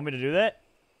it. You want me to do that?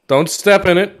 Don't step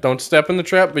in it. Don't step in the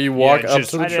trap, but you walk up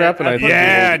just- to the I did- trap and I I put- think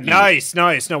Yeah, you will eat. nice,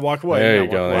 nice. Now walk away. There Now you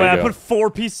walk go, away. there Wait, you I go. put 4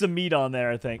 pieces of meat on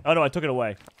there, I think. Oh, no, I took it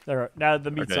away. There. Now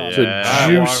the meat's Okay, on It's there. a Ah,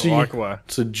 juicy, walk away.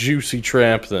 it's a juicy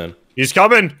trap then. He's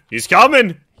coming. He's coming.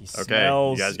 He Okay,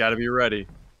 smells. you guys gotta be ready.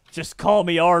 Just call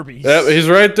me Arby's. Yeah, he's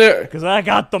right there. Because I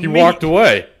got the He meat. walked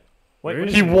away. Wait, Where what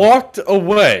is He walked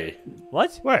away.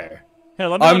 What? Where? Here,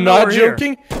 let me let I'm him know not we're here.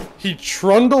 joking. He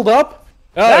trundled up.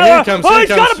 Oh, Ah, here he comes. oh, Here he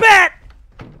he's comes. got a bat!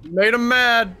 Made him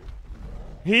mad.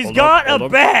 He's Hold got up, hold a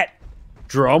up. bat!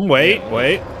 Drum. Wait.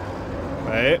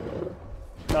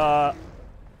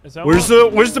 Is that Where's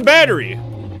Where's the battery?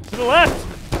 to the left?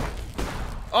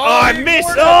 Oh, I missed.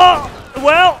 Oh!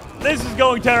 Well, this is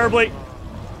going terribly.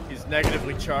 He's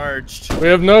negatively charged. We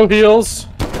have no heals.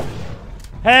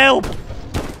 Help!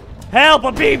 Help!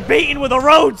 I'm being beaten with a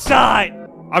road sign!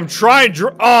 I'm trying.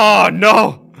 Oh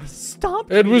no.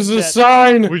 Stop! It was a that.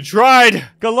 sign. We tried.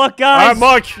 Good luck, guys! Alright,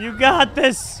 Monk. You got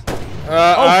this! I'm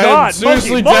God,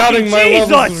 seriously Monkey, doubting my Jesus!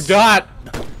 levels of got.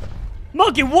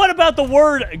 Monkey, what about the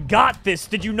word "got this"?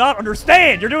 Did you not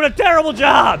understand? You're doing a terrible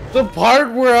job! The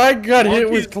part where I got hit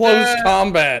Monkey's with close dead.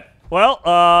 combat. Well,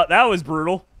 that was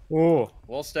brutal. Oh.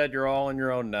 Well, Stead, you're all on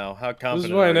your own now. How confident This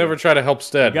is why I are never you? try to help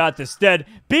Stead. Got this, Stead.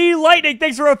 B Lightning,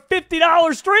 thanks for a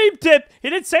 $50 stream tip. He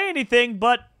didn't say anything,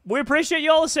 but we appreciate you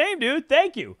all the same, dude.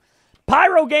 Thank you.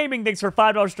 Pyro Gaming, thanks for a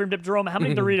 $5 stream tip. Jerome, how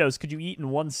many Doritos could you eat in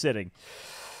one sitting?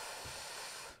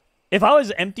 If I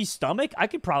was empty stomach, I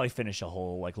could probably finish a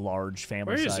whole, like, large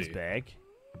Where is family-sized he? bag.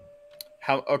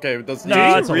 How? Okay, does the No,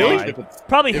 answer it's a change lie. if it's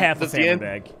Probably if- half a does the family an-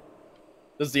 bag.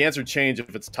 Does the answer change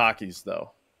if it's Takis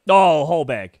though? Oh, whole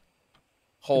bag.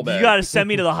 Whole bag. You gotta send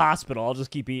me to the hospital. I'll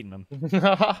just keep eating them.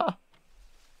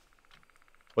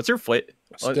 What's your flavor?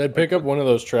 Stead, pick up one of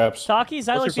those traps. Takis,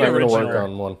 I like What's the your I'm gonna favorite work original.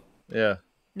 on one. Yeah.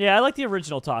 Yeah, I like the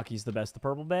original Takis the best. The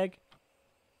purple bag.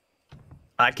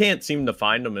 I can't seem to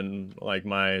find them in like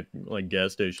my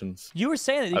gas stations. You were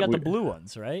saying that you I got the would- blue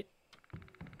ones, right?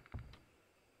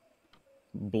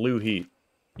 Blue Heat.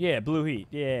 Yeah, Blue Heat.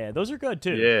 Yeah, those are good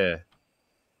too. Yeah.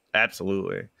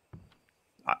 Absolutely.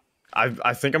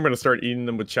 I think I'm gonna start eating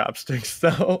them with chopsticks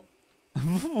though.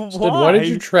 Stead, why did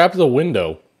you trap the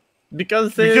window?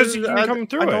 Because you can come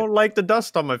through I it. don't like the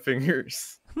dust on my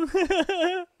fingers.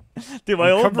 Dude,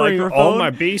 my old Covering microphone. all my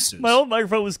bases. My old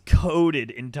microphone was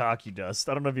coated in Taki dust.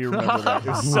 I don't know if you remember that. It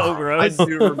was so gross. I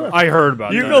do remember. I heard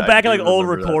about You that. can go I back do at like old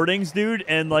remember that. recordings, dude,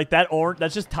 and like that orange.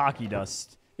 That's just Taki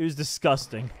dust. It was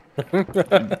disgusting.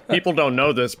 People don't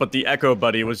know this, but the Echo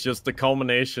Buddy was just the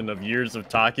culmination of years of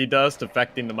Taki dust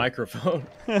affecting the microphone.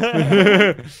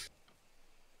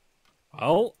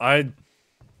 Well, I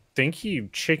think he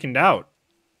chickened out.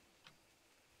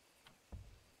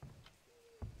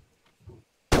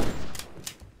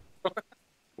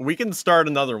 We can start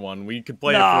another one. We could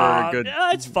play Nah, it for a good.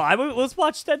 it's fine. Let's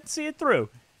watch that and see it through.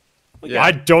 Yeah.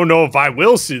 I don't know if I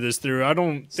will see this through. I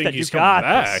don't think Stead, he's you coming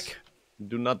got this. back.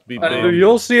 Do not be Either big.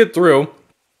 you'll see it through,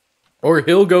 or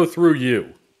he'll go through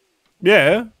you.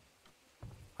 Yeah.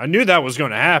 I knew that was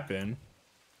going to happen.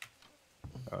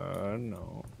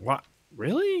 No. What?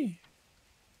 Really?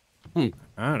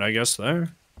 Alright, I guess there.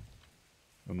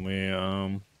 And we,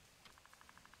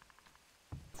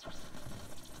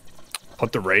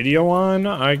 put the radio on,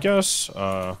 I guess.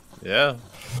 Yeah.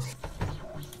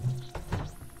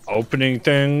 Opening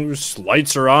things.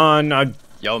 Lights are on.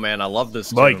 Yo, man, I love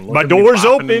this. Like, tune. Look my at me door's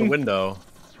bopping in the open. window.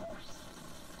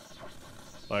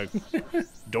 Like,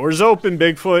 doors open,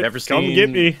 Bigfoot. Never Come seen- get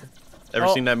me. Ever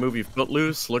Oh. seen that movie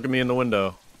Footloose? Look at me in the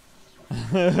window.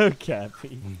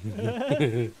 Cappy.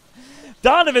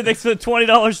 Donovan, thanks for the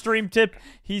 $20 stream tip.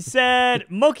 He said,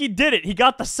 Monkey did it. He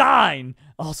got the sign.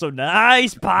 Also,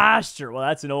 nice posture. Well,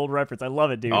 that's an old reference. I love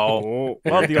it, dude. Oh,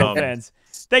 Love the old fans.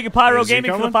 Thank you, Pyro Is he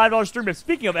Gaming, for the coming? $5 stream tip.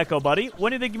 Speaking of Echo Buddy,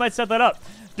 when do you think you might set that up?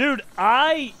 Dude,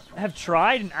 I have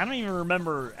tried, and I don't even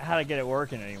remember how to get it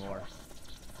working anymore.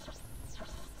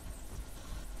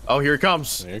 oh, here it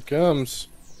comes. Here it comes.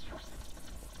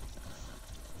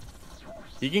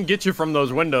 He can get you from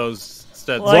those windows.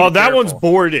 Instead. Like, Well, that one's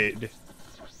boarded.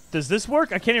 Does this work?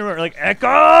 I can't even remember. Like,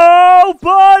 Echo,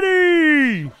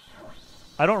 buddy!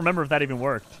 I don't remember if that even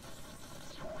worked.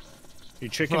 You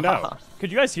chickened out.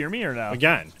 Could you guys hear me or no?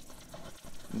 Again.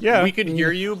 Yeah. We could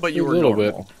hear you, but you A were little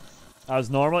normal. bit. I was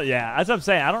normal? Yeah, that's what I'm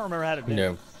saying. I don't remember how to do it.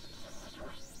 Yeah.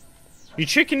 You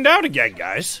chickened out again,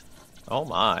 guys. Oh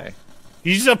my.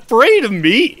 He's afraid of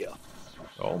me.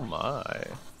 Oh my.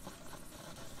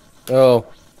 Oh.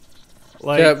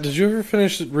 Like, Cap, did you ever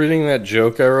finish reading that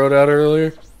joke I wrote out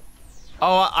earlier?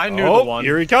 Oh, I knew oh, the one.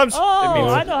 here he comes. Oh,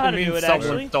 means- I know how to means do it, someone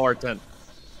actually. stole our tent.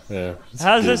 Yeah.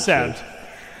 How does this sound?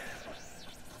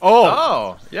 Oh,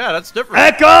 Oh, yeah, that's different.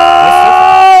 Echo,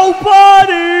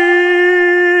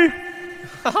 buddy!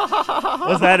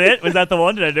 Was that it? Was that the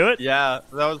one? Did I do it? Yeah,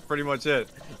 that was pretty much it.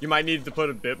 You might need to put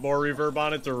a bit more reverb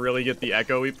on it to really get the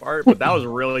echoey part, but that was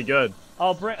really good.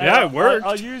 I'll bring. Yeah, it worked.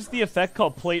 I'll use the effect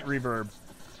called plate reverb.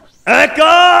 Echo,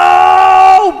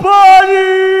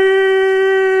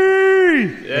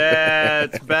 buddy! Yeah,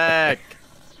 it's back.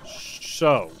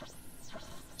 so.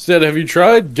 Said, have you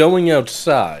tried going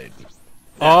outside?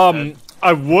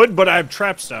 I would, but I have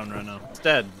traps down right now.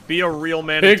 Instead, be a real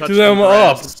man Pick and touch them the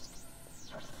up. grass.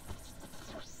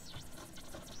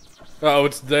 Oh,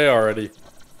 it's day already.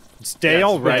 It's day Yes,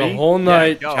 already. The whole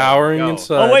night go, cowering go.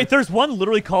 inside. Oh wait, there's one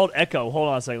literally called Echo. Hold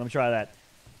on a second. Let me try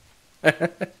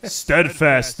that.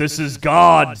 Steadfast, this is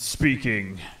God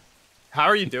speaking. How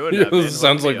are you doing that, man?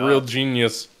 Sounds Hook like me real up.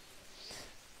 genius. Is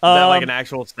that like an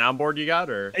actual soundboard you got,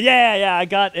 or? Yeah, I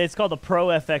got. It's called the Pro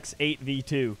FX8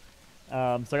 V2. So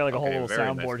I got like a whole Okay, little very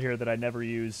soundboard nice. here that I never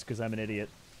use because I'm an idiot.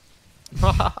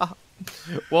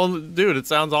 Well, dude, it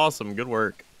sounds awesome. Good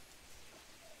work.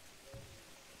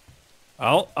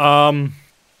 Well, Well,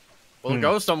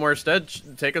 go somewhere, Stead.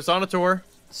 Take us on a tour.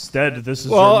 Stead, this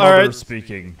is Well, your mother alright.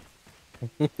 speaking.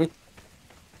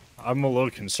 I'm a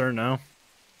little concerned now.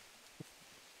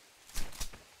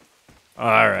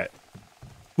 All right.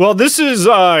 Well, this is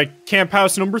camp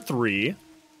house number 3.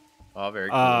 Oh, very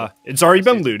cool. It's already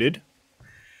been looted.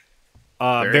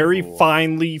 Very Very cool.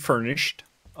 finely furnished.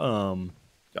 Oh,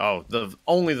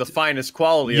 only the finest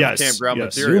quality Yes, of campground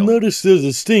yes. material. notice a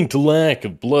distinct lack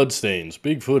of bloodstains.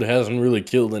 Bigfoot hasn't really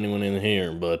killed anyone in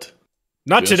here, but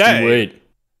Not just you today. wait.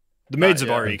 The maids Not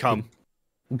have yet. already come.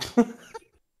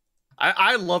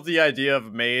 I love the idea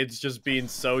of maids just being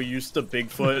so used to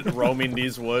Bigfoot roaming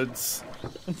these woods.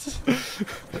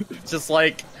 Just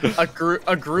like a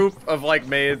group of like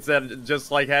maids that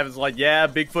just like have like, yeah,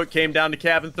 Bigfoot came down to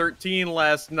cabin 13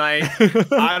 last night.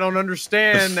 I don't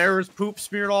understand. There was poop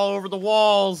smeared all over the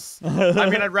walls. I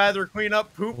mean, I'd rather clean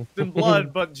up poop than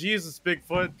blood, but Jesus,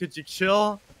 Bigfoot, could you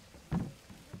chill?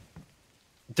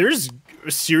 There's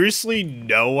seriously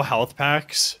no health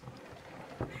packs.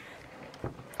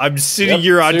 I'm sitting Yep,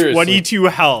 here on seriously. 22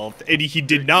 health, and he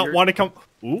did not want to come.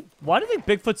 Ooh, Why do you think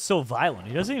Bigfoot's so violent?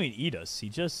 He doesn't even eat us. He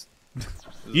just.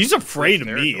 he's afraid of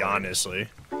me, territory. honestly.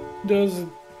 He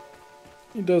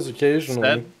does occasionally.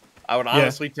 Instead, I would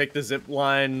honestly take the zip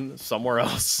line somewhere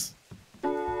else.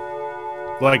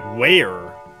 Like,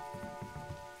 where?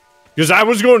 Because I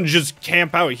was going to just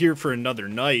camp out here for another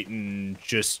night and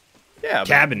just Yeah,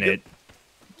 cabin it.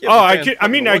 give Oh, the I fans could. I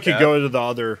something mean, to I look could at. go to the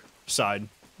other side.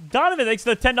 Donovan, thanks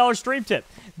for the $10 stream tip.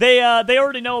 They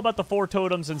already know about the 4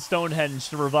 totems in Stonehenge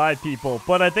to revive people,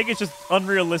 but I think it's just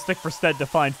unrealistic for Stead to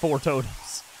find 4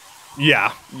 totems.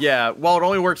 Yeah. Yeah, well, it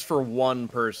only works for one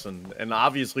person, and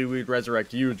obviously we'd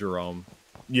resurrect you, Jerome.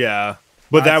 Yeah.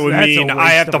 But that would That's a mean I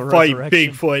waste have of to a fight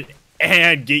resurrection. Bigfoot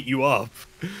and get you up.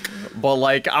 But,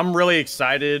 like, I'm really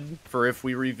excited for if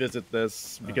we revisit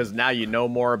this, because now you know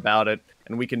more about it,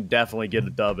 and we can definitely get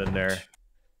a dub in there.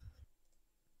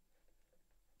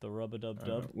 The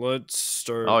rub-a-dub-dub. Let's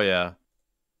start. Oh, yeah.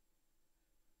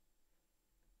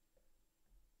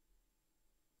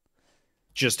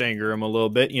 Just anger him a little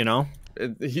bit, you know?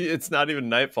 It's not even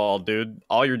nightfall, dude.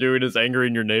 All you're doing is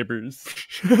angering your neighbors.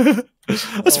 That's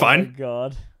Oh fine. my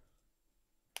god.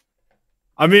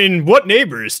 I mean, what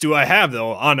neighbors do I have,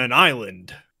 though, on an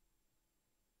island?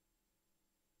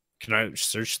 Can I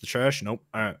search the trash? Nope.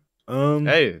 All right.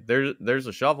 Hey, there's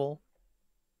a shovel.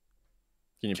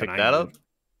 Can you Can pick I that up?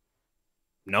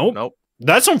 Nope. Nope.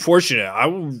 That's unfortunate.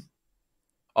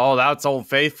 Oh, that's Old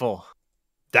Faithful.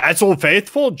 That's Old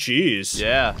Faithful? Jeez.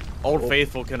 Yeah, Old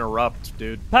Faithful can erupt,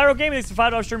 dude. Pyro Gaming thanks for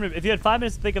 $5 stream. If you had 5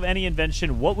 minutes to think of any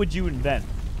invention, what would you invent?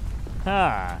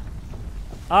 Huh.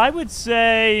 I would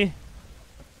say...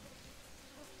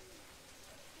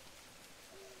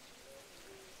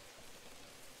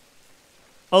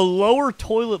 a lower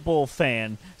toilet bowl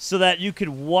fan so that you could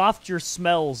waft your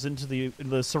smells into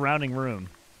the surrounding room.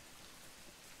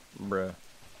 Bruh.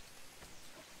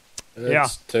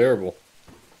 That's terrible.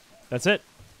 That's it.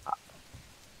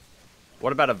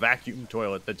 What about a vacuum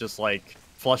toilet that just like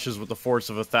flushes with the force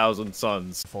of 1,000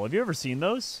 suns? Have you ever seen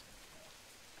those?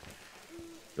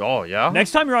 Oh yeah.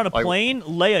 Next time you're on a plane,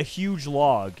 lay a huge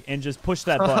log and just push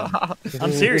that button.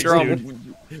 I'm serious, Jerome,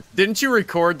 dude. didn't you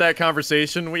record that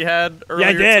conversation we had earlier Yeah,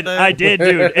 I did. today? I did,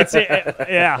 dude.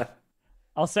 Yeah.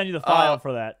 I'll send you the file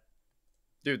for that.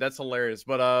 Dude, that's hilarious.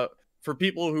 But for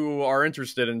people who are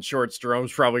interested in shorts,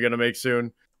 Jerome's probably gonna make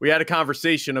soon. We had a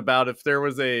conversation about if there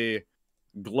was a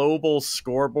global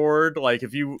scoreboard, like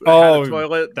if you had a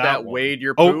toilet that weighed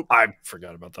your poop. Oh, I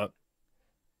forgot about that.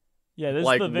 Yeah, this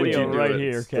Like, is the would you video do right it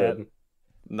here, Cat.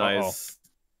 Nice.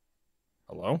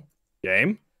 Hello?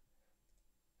 Game?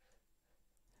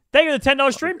 Thank you for the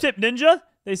 $10 stream tip, Ninja.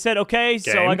 They said, okay,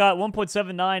 so Game? I got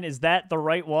 1.79. Is that the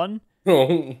right one?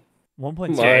 Oh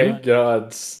 1.79. my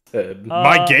God, Stead.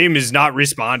 My game is not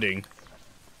responding.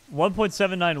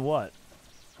 1.79 what?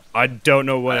 I don't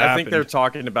know what I happened. think they're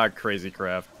talking about Crazy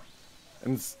Craft.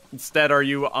 Instead, are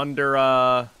you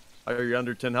under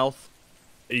 10 health?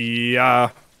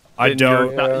 Yeah, I Then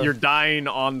don't. You're dying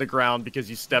on the ground because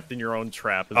you stepped in your own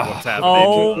trap. Is what's happening.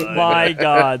 Oh my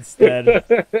God, Stead.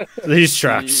 These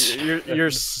traps.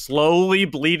 You're slowly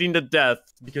bleeding to death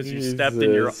because you stepped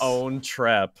in your Jesus. own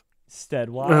trap. Stead,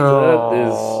 why? That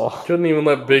is... Couldn't even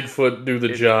let Bigfoot do the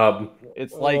job.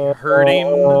 It's like herding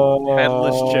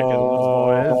headless chickens,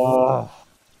 boys.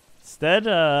 Stead,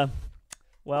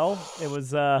 well, it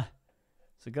was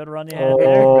it's a good run you had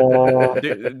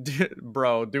there.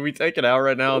 Bro, do we take it out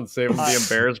right now and save the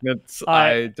embarrassments?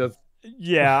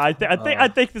 Yeah, I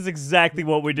think this is exactly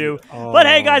what we do. But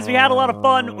hey, guys, we had a lot of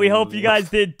fun. We hope you guys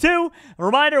did too. A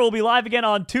reminder: we'll be live again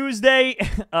on Tuesday.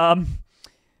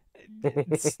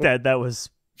 Instead, that was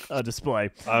a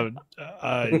display. I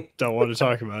don't want to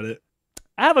talk about it.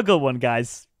 Have a good one,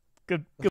 guys. Good.